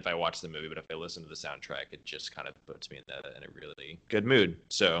not even if I watch the movie, but if I listen to the soundtrack, it just kind of puts me in a really good mood.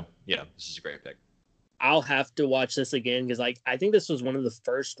 So yeah, this is a great pick. I'll have to watch this again because I think this was one of the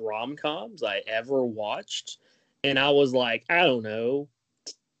first rom-coms I ever watched, and I was like, I don't know,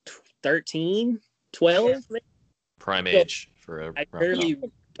 13, 12. Yeah. Prime age for a I really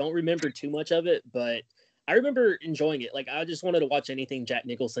don't remember too much of it, but I remember enjoying it. Like, I just wanted to watch anything Jack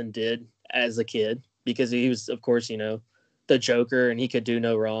Nicholson did as a kid because he was, of course, the Joker, and he could do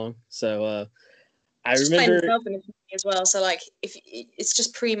no wrong. So I remember as well. So like, if it's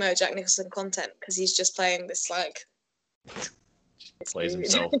just primo Jack Nicholson content because he's just playing this like plays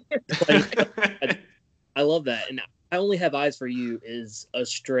himself. I love that, and I Only Have Eyes for You is a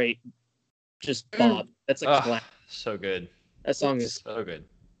straight just bop. That's like so good. That song is so good,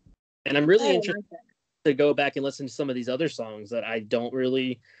 and I'm really interested to go back and listen to some of these other songs that I don't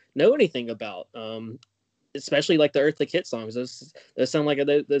really know anything about. Especially like the Eartha Kitt songs. Those sound like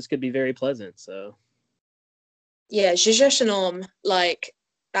those could be very pleasant. So yeah, Je cherche un homme, like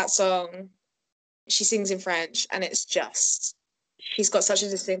that song, she sings in French, and it's just, she's got such a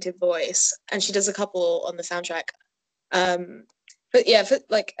distinctive voice, and she does a couple on the soundtrack. But yeah,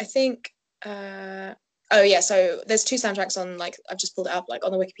 I think so there's 2 soundtracks on, like, I've just pulled it up, like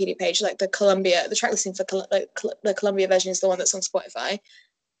on the Wikipedia page, like the track listing for the Columbia version is the one that's on Spotify.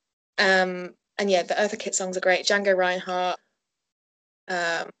 And yeah, the Eartha Kitt songs are great. Django Reinhardt.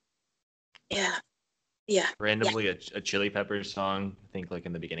 Yeah. Randomly a Chili Peppers song, I think like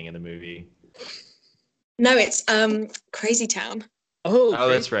in the beginning of the movie. No, it's Crazy Town. Oh,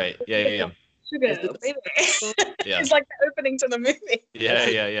 that's right. Yeah. Sugar, baby. Yeah. It's like the opening to the movie.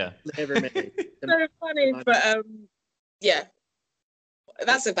 Yeah. Never made. So funny, but yeah,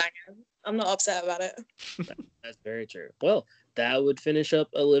 that's a banger. I'm not upset about it. That's very true. Well, that would finish up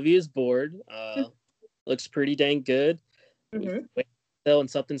Olivia's board. Looks pretty dang good. Mm-hmm. And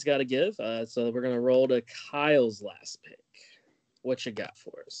something's got to give. So we're gonna roll to Kyle's last pick. What you got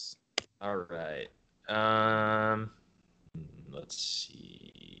for us? All right. Let's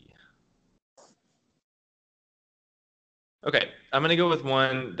see. Okay, I'm gonna go with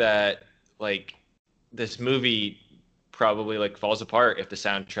one that, like, this movie probably like falls apart if the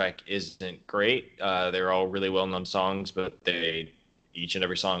soundtrack isn't great. They're all really well-known songs, but each and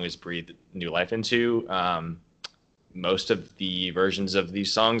every song is breathed new life into. Most of the versions of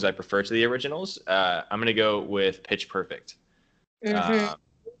these songs I prefer to the originals. I'm gonna go with Pitch Perfect. Mm-hmm.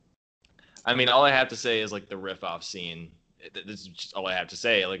 I mean, all I have to say is like the riff off scene. This is just all I have to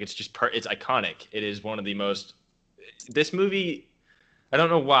say. Like, it's just it's iconic. It is one of the most. This movie, I don't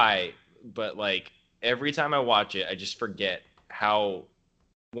know why, but like every time I watch it, I just forget how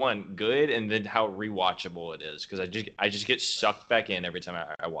good and then how rewatchable it is, because I just get sucked back in every time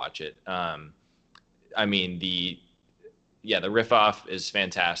I watch it. I mean, the riff off is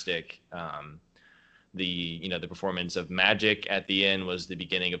fantastic. The performance of Magic at the end was the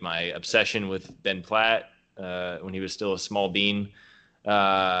beginning of my obsession with Ben Platt when he was still a small bean,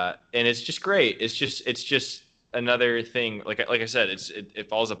 and it's just great. It's just another thing. Like I said, it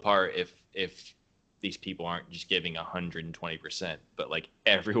falls apart if these people aren't just giving 120%. But like,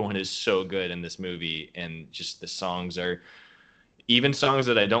 everyone is so good in this movie, and just the songs are. Even songs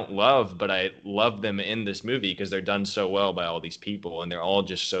that I don't love, but I love them in this movie because they're done so well by all these people, and they're all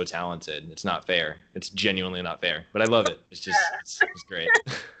just so talented. It's not fair. It's genuinely not fair, but I love it. It's just, it's great.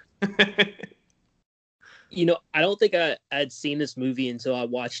 I don't think I'd seen this movie until I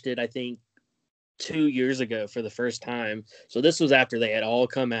watched it, I think 2 years ago for the first time. So this was after they had all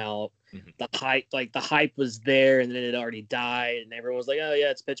come out. Mm-hmm. The hype was there, and then it already died, and everyone was like, oh yeah,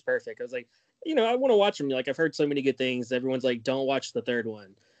 it's Pitch Perfect. I was like, I want to watch them. Like, I've heard so many good things. Everyone's like, don't watch the third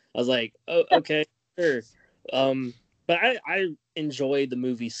one. I was like, oh, okay, sure. But but I enjoyed the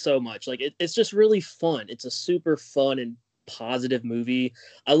movie so much. Like it's just really fun. It's a super fun and positive movie.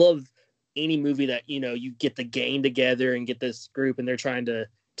 I love any movie that, you know, you get the gang together and get this group and they're trying to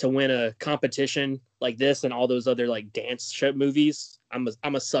win a competition like this and all those other like dance show movies.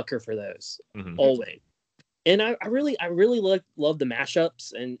 I'm a sucker for those. Always. And I really love the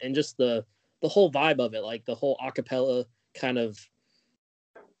mashups and just the whole vibe of it, like the whole acapella kind of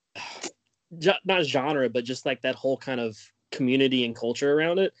not genre, but just like that whole kind of community and culture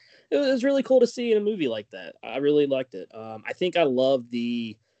around it. It was really cool to see in a movie like that. I really liked it. I think I love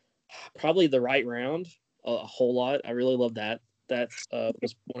probably the Right Round a whole lot. I really love that. That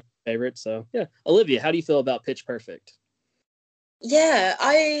was one of my favorites. So yeah, Olivia, how do you feel about Pitch Perfect? Yeah,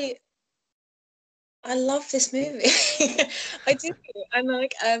 I love this movie. I do. And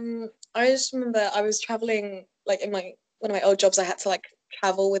like I just remember I was traveling like in one of my old jobs. I had to like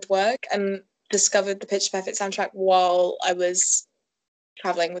travel with work and discovered the Pitch Perfect soundtrack while I was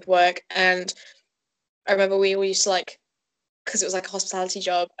traveling with work. And I remember we all used to like, because it was like a hospitality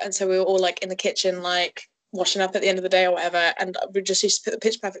job, and so we were all like in the kitchen like washing up at the end of the day or whatever, and we just used to put the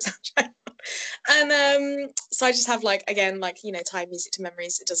Pitch Perfect soundtrack on. And so I just have like, again, like, you know, tie music to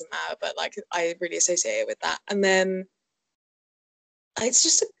memories. It doesn't matter, but like I really associate it with that. And then it's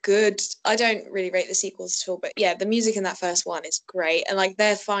just I don't really rate the sequels at all, but yeah, the music in that first one is great. And like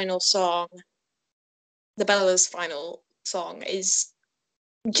their final song, the Bellas' final song, is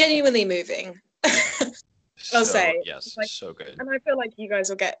genuinely moving. I'll say. Yes, like, so good. And I feel like you guys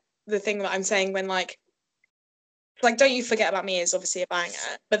will get the thing that I'm saying when like Don't You Forget About Me is obviously a banger,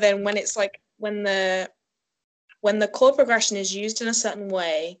 but then when it's like when the chord progression is used in a certain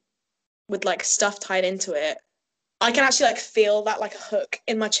way with like stuff tied into it, I can actually like feel that like a hook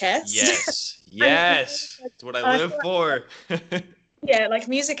in my chest. Yes, it's what I live for. Yeah, like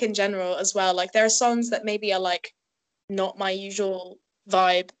music in general as well. Like there are songs that maybe are like not my usual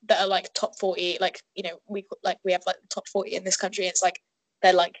vibe that are like top 40. Like, you know, we have like top 40 in this country. It's like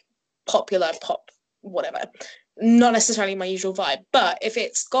they're like popular pop, whatever. Not necessarily my usual vibe, but if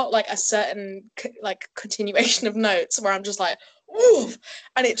it's got like a certain like continuation of notes where I'm just like, ooh,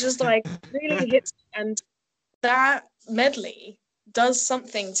 and it just like really hits, and that medley does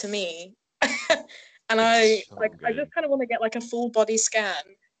something to me. And I just kind of want to get like a full body scan.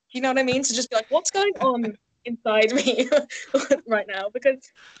 Do you know what I mean? To just be like, what's going on inside me right now?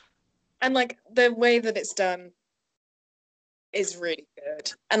 And like the way that it's done is really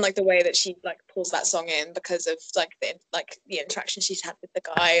good, and like the way that she like pulls that song in because of like the interaction she's had with the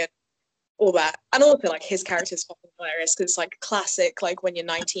guy and all that, and also like his character is fucking hilarious because it's like classic, like when you're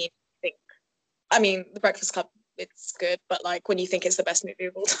 19, think, I mean, The Breakfast Club, it's good, but like when you think it's the best movie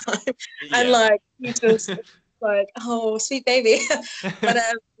of all time, and like you just like, oh sweet baby. But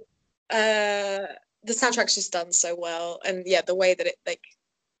the soundtrack's just done so well, and yeah, the way that it like,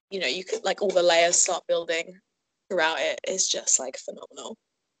 you know, you could like all the layers start building throughout it is just like phenomenal.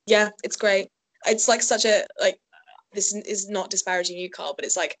 Yeah, it's great. It's like such a like, this is not disparaging you, Carl, but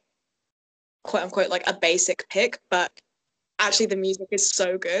it's like quote unquote like a basic pick, but actually the music is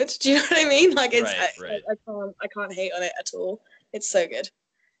so good. Do you know what I mean? Like it's right. I can't hate on it at all. It's so good.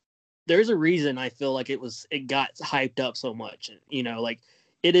 There's a reason I feel like it got hyped up so much. You know, like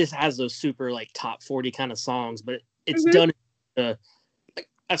it has those super like top 40 kind of songs, but it's done like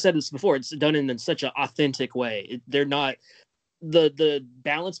I've said this before, it's done in such an authentic way. They're not the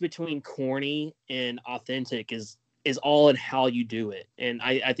balance between corny and authentic is all in how you do it. And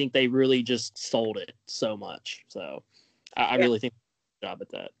I think they really just sold it so much. So I really think they did a good job at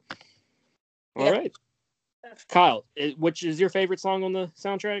that. All right. Kyle, which is your favorite song on the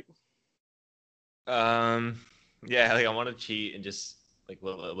soundtrack? Yeah, like I want to cheat and just like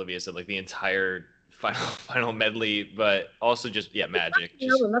Olivia said, like the entire final medley, but also just Magic.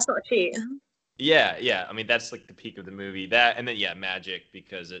 That's not a cheat. Yeah. I mean, that's like the peak of the movie. That, and then Magic,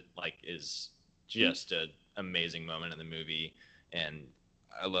 because it like is just an amazing moment in the movie, and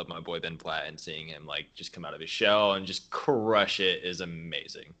I love my boy Ben Platt, and seeing him like just come out of his shell and just crush it is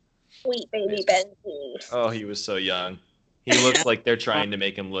amazing. Sweet baby Ben. Oh, he was so young. He looks like they're trying to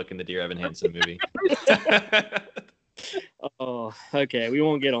make him look in the Dear Evan Hansen movie. Oh, okay. We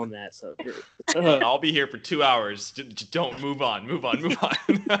won't get on that subject. I'll be here for 2 hours. Just don't move on.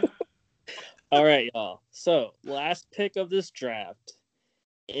 All right, y'all. So, last pick of this draft.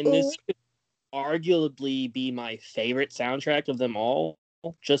 And this could arguably be my favorite soundtrack of them all,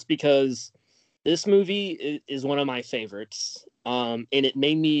 just because this movie is one of my favorites. And it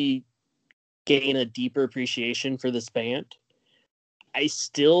made me gain a deeper appreciation for this band. I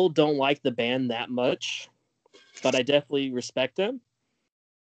still don't like the band that much, but I definitely respect them.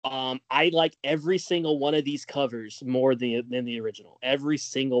 I like every single one of these covers more than the original. Every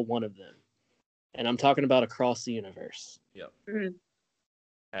single one of them. And I'm talking about Across the Universe. Yep. Mm.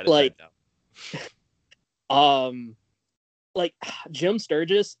 Had it Like, typed out. like Jim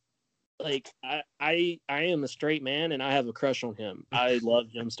Sturgis, like I am a straight man and I have a crush on him. I love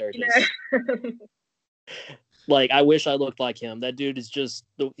Jim Sturgis. Like, I wish I looked like him. That dude is just,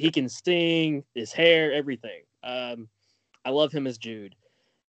 he can sing, his hair, everything. I love him as Jude.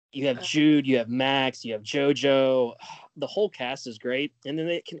 You have Jude, you have Max, you have JoJo. The whole cast is great. And then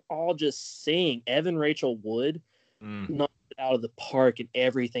they can all just sing. Evan Rachel Wood knocks it out of the park in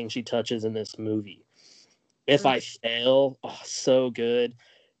everything she touches in this movie. If I Fail, so good.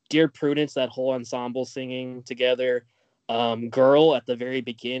 Dear Prudence, that whole ensemble singing together. Girl at the very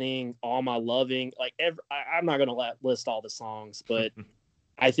beginning, All My Loving. Like, I'm not going to list all the songs, but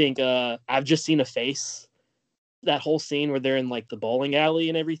I think I've Just Seen a Face. That whole scene where they're in like the bowling alley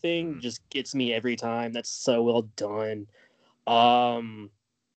and everything just gets me every time. That's so well done. While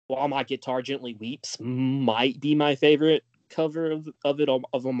My Guitar Gently Weeps might be my favorite cover of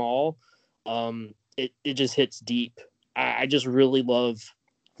them all. It just hits deep. I just really love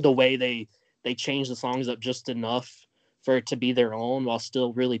the way they change the songs up just enough for it to be their own while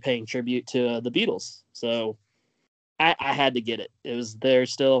still really paying tribute to the Beatles. So I had to get it. It was there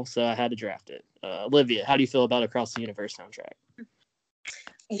still, so I had to draft it. Olivia, how do you feel about Across the Universe soundtrack?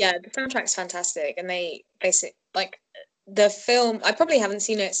 Yeah, the soundtrack's fantastic, and they basically, like, the film, I probably haven't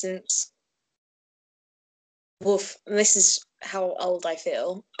seen it since, woof, and this is how old I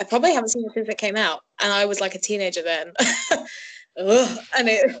feel. I probably haven't seen it since it came out, and I was like a teenager then. Ugh, and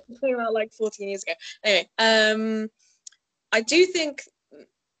it came out like 14 years ago. Anyway, I do think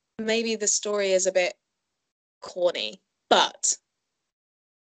maybe the story is a bit corny, but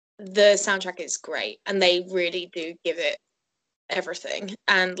the soundtrack is great, and they really do give it everything.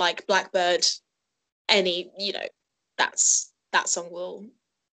 And like Blackbird, that song will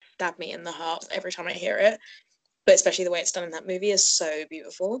stab me in the heart every time I hear it. But especially the way it's done in that movie is so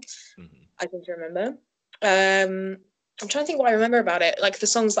beautiful. I seem to remember. I'm trying to think what I remember about it. Like the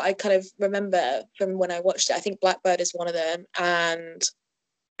songs that I kind of remember from when I watched it, I think Blackbird is one of them, and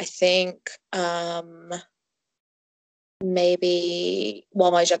I think maybe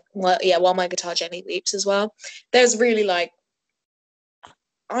While My Guitar Gently Weeps as well. There's really like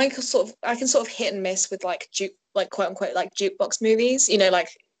I can sort of hit and miss with like quote unquote like jukebox movies, like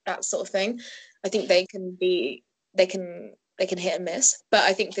that sort of thing. I think they can hit and miss, but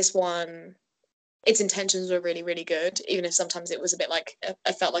I think this one, its intentions were really, really good, even if sometimes it was a bit like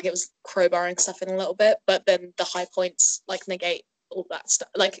I felt like it was crowbarring stuff in a little bit, but then the high points like negate all that stuff,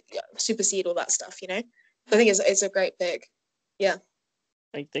 like supersede all that stuff. I think it's a great pick. Yeah.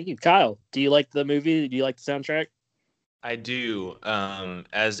 Thank you, Kyle. Do you like the movie? Do you like the soundtrack? I do.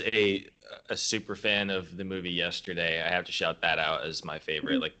 As a super fan of the movie Yesterday, I have to shout that out as my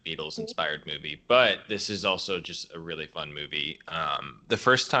favorite like Beatles inspired movie. But this is also just a really fun movie. The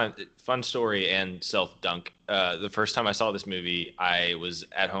first time, fun story and self dunk. The first time I saw this movie, I was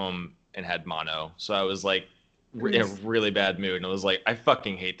at home and had mono, so I was like in a really bad mood, and I was like, I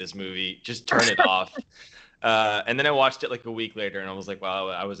fucking hate this movie. Just turn it off. And then I watched it like a week later, and I was like, wow,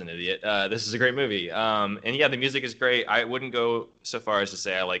 I was an idiot. This is a great movie. And yeah, the music is great. I wouldn't go so far as to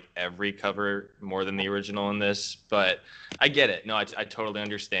say I like every cover more than the original in this, but I get it. No, I totally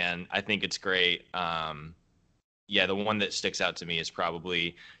understand. I think it's great. Yeah, the one that sticks out to me is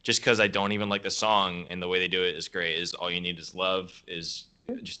probably, just because I don't even like the song and the way they do it is great, is All You Need Is Love. Is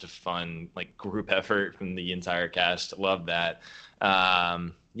just a fun like group effort from the entire cast. Love that.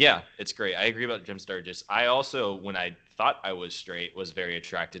 Yeah, it's great. I agree about Jim Sturgis. I also, when I thought I was straight, was very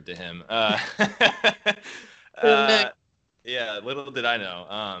attracted to him. Yeah, little did I know.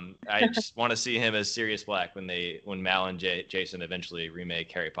 I just want to see him as Sirius Black when Mal and Jason eventually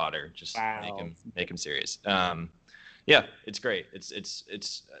remake Harry Potter. Just make him serious. Yeah, it's great.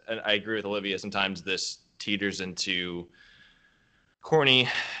 It's. I agree with Olivia. Sometimes this teeters into corny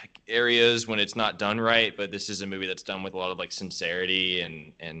areas when it's not done right, but this is a movie that's done with a lot of like sincerity,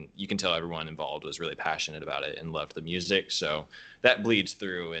 and you can tell everyone involved was really passionate about it and loved the music, so that bleeds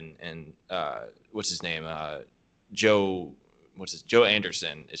through. And what's his name, Joe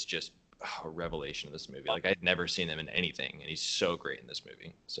Anderson is just a revelation of this movie. Like, I'd never seen him in anything, and he's so great in this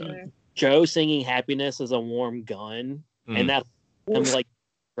movie. So Joe singing Happiness is a warm gun, and that him like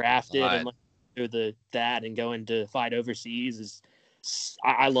drafted and like through that and going to fight overseas is,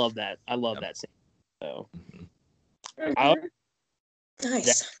 I love that. I love that scene. So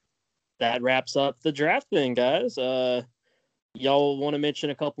nice. That wraps up the draft thing, guys. Y'all want to mention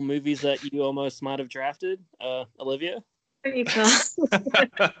a couple movies that you almost might have drafted? Olivia? You can't.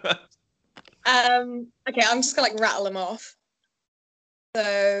 Okay, I'm just gonna like rattle them off.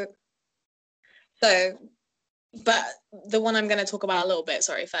 So, but the one I'm going to talk about a little bit,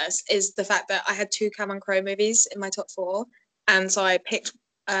 first, is the fact that I had 2 Cameron Crowe movies in my top 4, and so I picked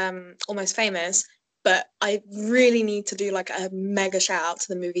Almost Famous, but I really need to do like a mega shout out to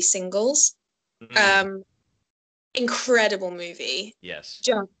the movie Singles. Incredible movie. Yes.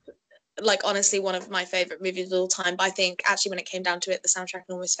 Just like honestly one of my favorite movies of all time. But I think actually when it came down to it, the soundtrack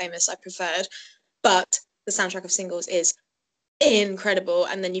in Almost Famous I preferred, but the soundtrack of Singles is incredible.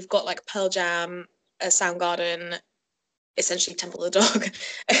 And then you've got like Pearl Jam, Soundgarden, essentially Temple of the Dog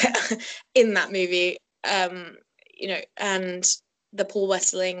in that movie, you know, and the Paul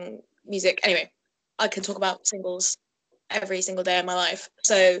Wessling music. Anyway, I can talk about Singles every single day of my life.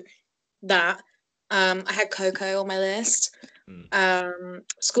 So that I had Coco on my list,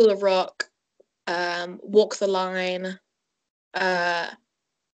 School of Rock, Walk the Line,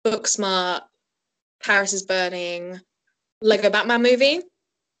 Booksmart, Paris is Burning, Lego Batman movie.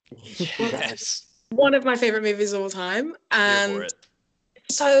 Yes. One of my favorite movies of all time, and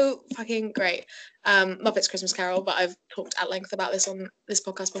so fucking great. Muppets Christmas Carol, but I've talked at length about this on this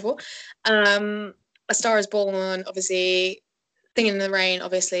podcast before. A Star is Born, obviously. Singing in the Rain,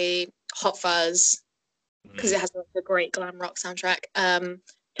 obviously. Hot Fuzz, because it has a great glam rock soundtrack.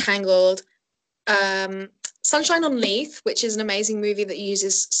 Tangled. Sunshine on Leith, which is an amazing movie that is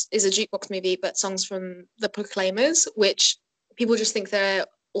a jukebox movie, but songs from the Proclaimers, which people just think they're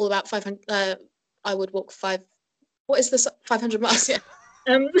all about 500. I would walk 500 miles? Yeah.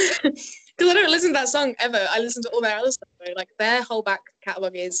 Because I don't listen to that song ever. I listen to all their other stuff. Though. Like their whole back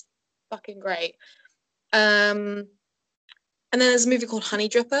catalogue is fucking great. And then there's a movie called Honey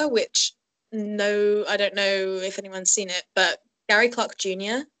Dripper, which I don't know if anyone's seen it, but Gary Clark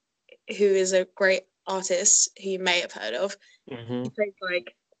Jr., who is a great artist who you may have heard of, he plays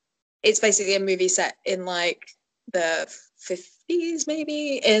like, it's basically a movie set in like the 50s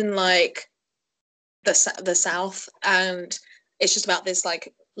maybe, in like the South, and it's just about this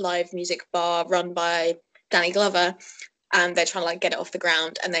like live music bar run by Danny Glover, and they're trying to like get it off the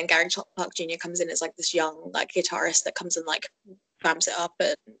ground, and then Gary Clark Jr. comes in as like this young like guitarist that comes and like ramps it up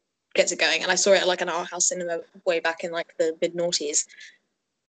and gets it going. And I saw it at like an art house cinema way back in like the mid noughties,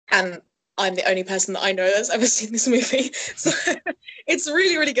 and I'm the only person that I know that's ever seen this movie. So it's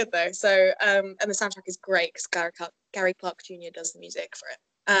really, really good though. So and the soundtrack is great because Gary Clark Jr. does the music for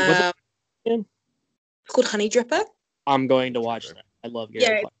it. It's called Honey Dripper. I'm going to watch that. I love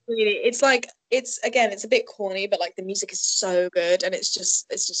Gary Clark. It's like it's a bit corny, but like the music is so good, and it's just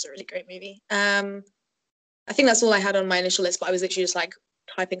a really great movie. I think that's all I had on my initial list, but I was literally just like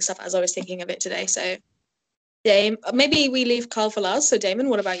typing stuff as I was thinking of it today. So maybe we leave Carl for last. So Damon,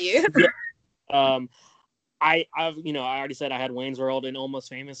 what about you? I already said I had Wayne's World and Almost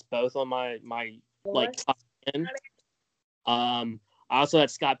Famous both on my like top 10. I also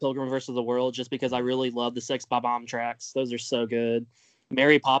had Scott Pilgrim vs. the World just because I really love the Sex Bob-omb tracks. Those are so good.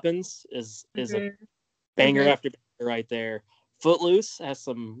 Mary Poppins is a banger after banger right there. Footloose has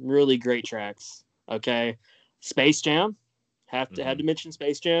some really great tracks. Okay, Space Jam, had to mention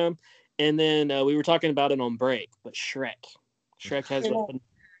Space Jam, and then we were talking about it on break, but Shrek has a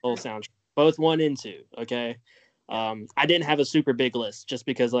whole soundtrack, both 1 and 2. Okay, I didn't have a super big list just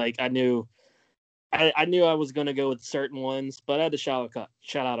because like I knew I was going to go with certain ones, but I had to shout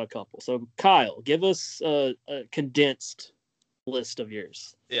out a couple. So Kyle, give us a condensed list of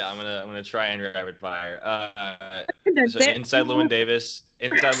yours. Yeah, I'm gonna try and rapid fire. So Inside Llewyn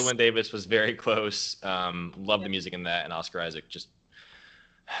Davis was very close. Love the music in that, and Oscar Isaac just.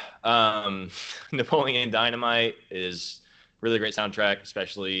 Napoleon Dynamite is really great soundtrack,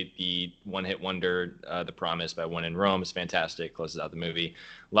 especially the one-hit wonder, The Promise by One in Rome is fantastic, closes out the movie.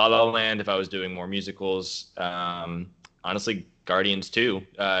 La La Land, if I was doing more musicals. Honestly, Guardians 2,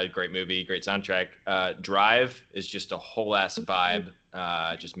 great movie, great soundtrack. Drive is just a whole ass vibe.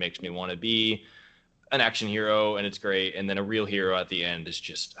 Just makes me want to be an action hero, and it's great. And then a real hero at the end is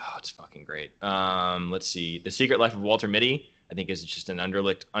just, it's fucking great. Let's see. The Secret Life of Walter Mitty, I think is just an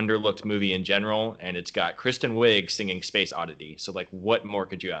underlooked movie in general, and it's got Kristen Wiig singing Space Oddity. So like, what more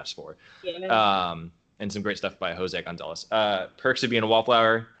could you ask for? Yeah. And some great stuff by Jose Gonzalez. Perks of Being a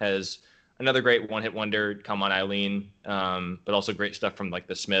Wallflower has another great one-hit wonder, Come On Eileen, but also great stuff from like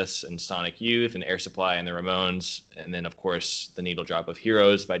the Smiths and Sonic Youth and Air Supply and the Ramones. And then of course the Needle Drop of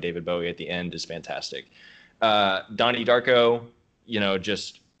Heroes by David Bowie at the end is fantastic. Donnie Darko,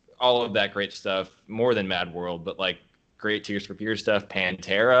 just all of that great stuff, more than Mad World, but like great Tears for Fears stuff.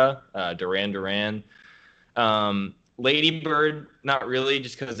 Pantera, Duran Duran. Lady Bird, not really,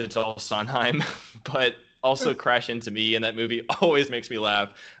 just because it's all Sondheim, but also Crash Into Me in that movie always makes me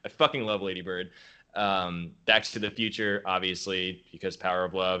laugh. I fucking love Lady Bird. Back to the Future, obviously, because Power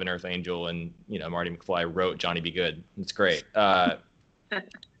of Love and Earth Angel and, Marty McFly wrote Johnny Be Good. It's great.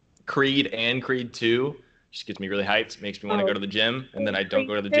 Creed and Creed 2 just gets me really hyped. Makes me want to go to the gym, and then I don't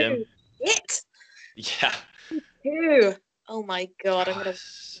go to the gym. It. Yeah. Ew. Oh my god, I'm gonna.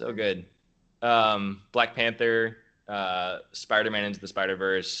 So good. Black Panther, Spider-Man Into the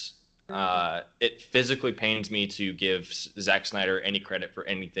Spider-Verse. It physically pains me to give Zack Snyder any credit for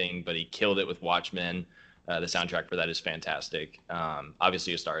anything, but he killed it with Watchmen. The soundtrack for that is fantastic.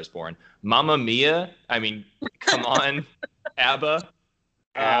 Obviously, A Star Is Born. Mamma Mia. I mean, come on, ABBA.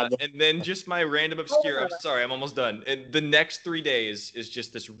 And then just my random obscure. I'm sorry, I'm almost done. And the next 3 days is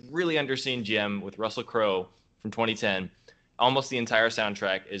just this really underseen gem with Russell Crowe from 2010. Almost the entire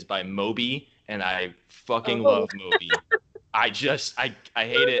soundtrack is by Moby, and I fucking love Moby. I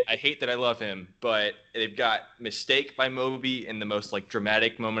hate it. I hate that I love him, but they've got Mistake by Moby in the most like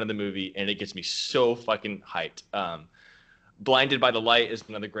dramatic moment of the movie, and it gets me so fucking hyped. Blinded by the Light is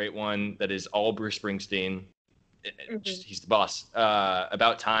another great one that is all Bruce Springsteen. He's the boss.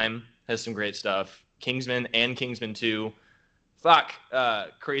 About Time has some great stuff. Kingsman and Kingsman 2.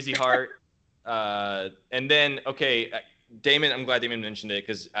 Crazy Heart. And then, okay, Damon, I'm glad Damon mentioned it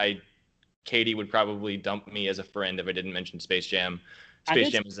because Katie would probably dump me as a friend if I didn't mention Space Jam.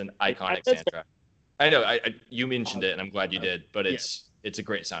 Space Jam is an iconic soundtrack. I know, you mentioned it, and I'm glad you did, but it's a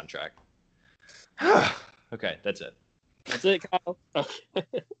great soundtrack. Okay, that's it. That's it, Kyle. Okay.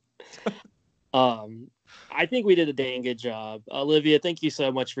 I think we did a dang good job. Olivia, thank you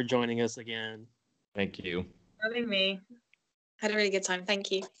so much for joining us again. Thank you. Having me. Had a really good time.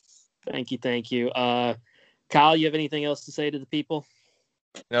 Thank you. Thank you. Kyle, you have anything else to say to the people?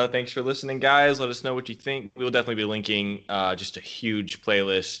 No, thanks for listening, guys. Let us know what you think. We'll definitely be linking just a huge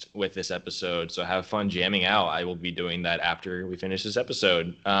playlist with this episode, so have fun jamming out. I will be doing that after we finish this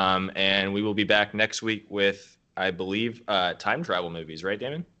episode. And we will be back next week with, I believe, time travel movies, right,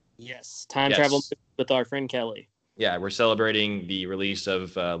 Damon? Yes, time travel with our friend Kelly. Yeah, we're celebrating the release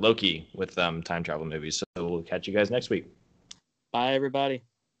of Loki with time travel movies, so we'll catch you guys next week. Bye, everybody.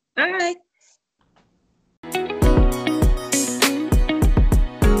 Bye.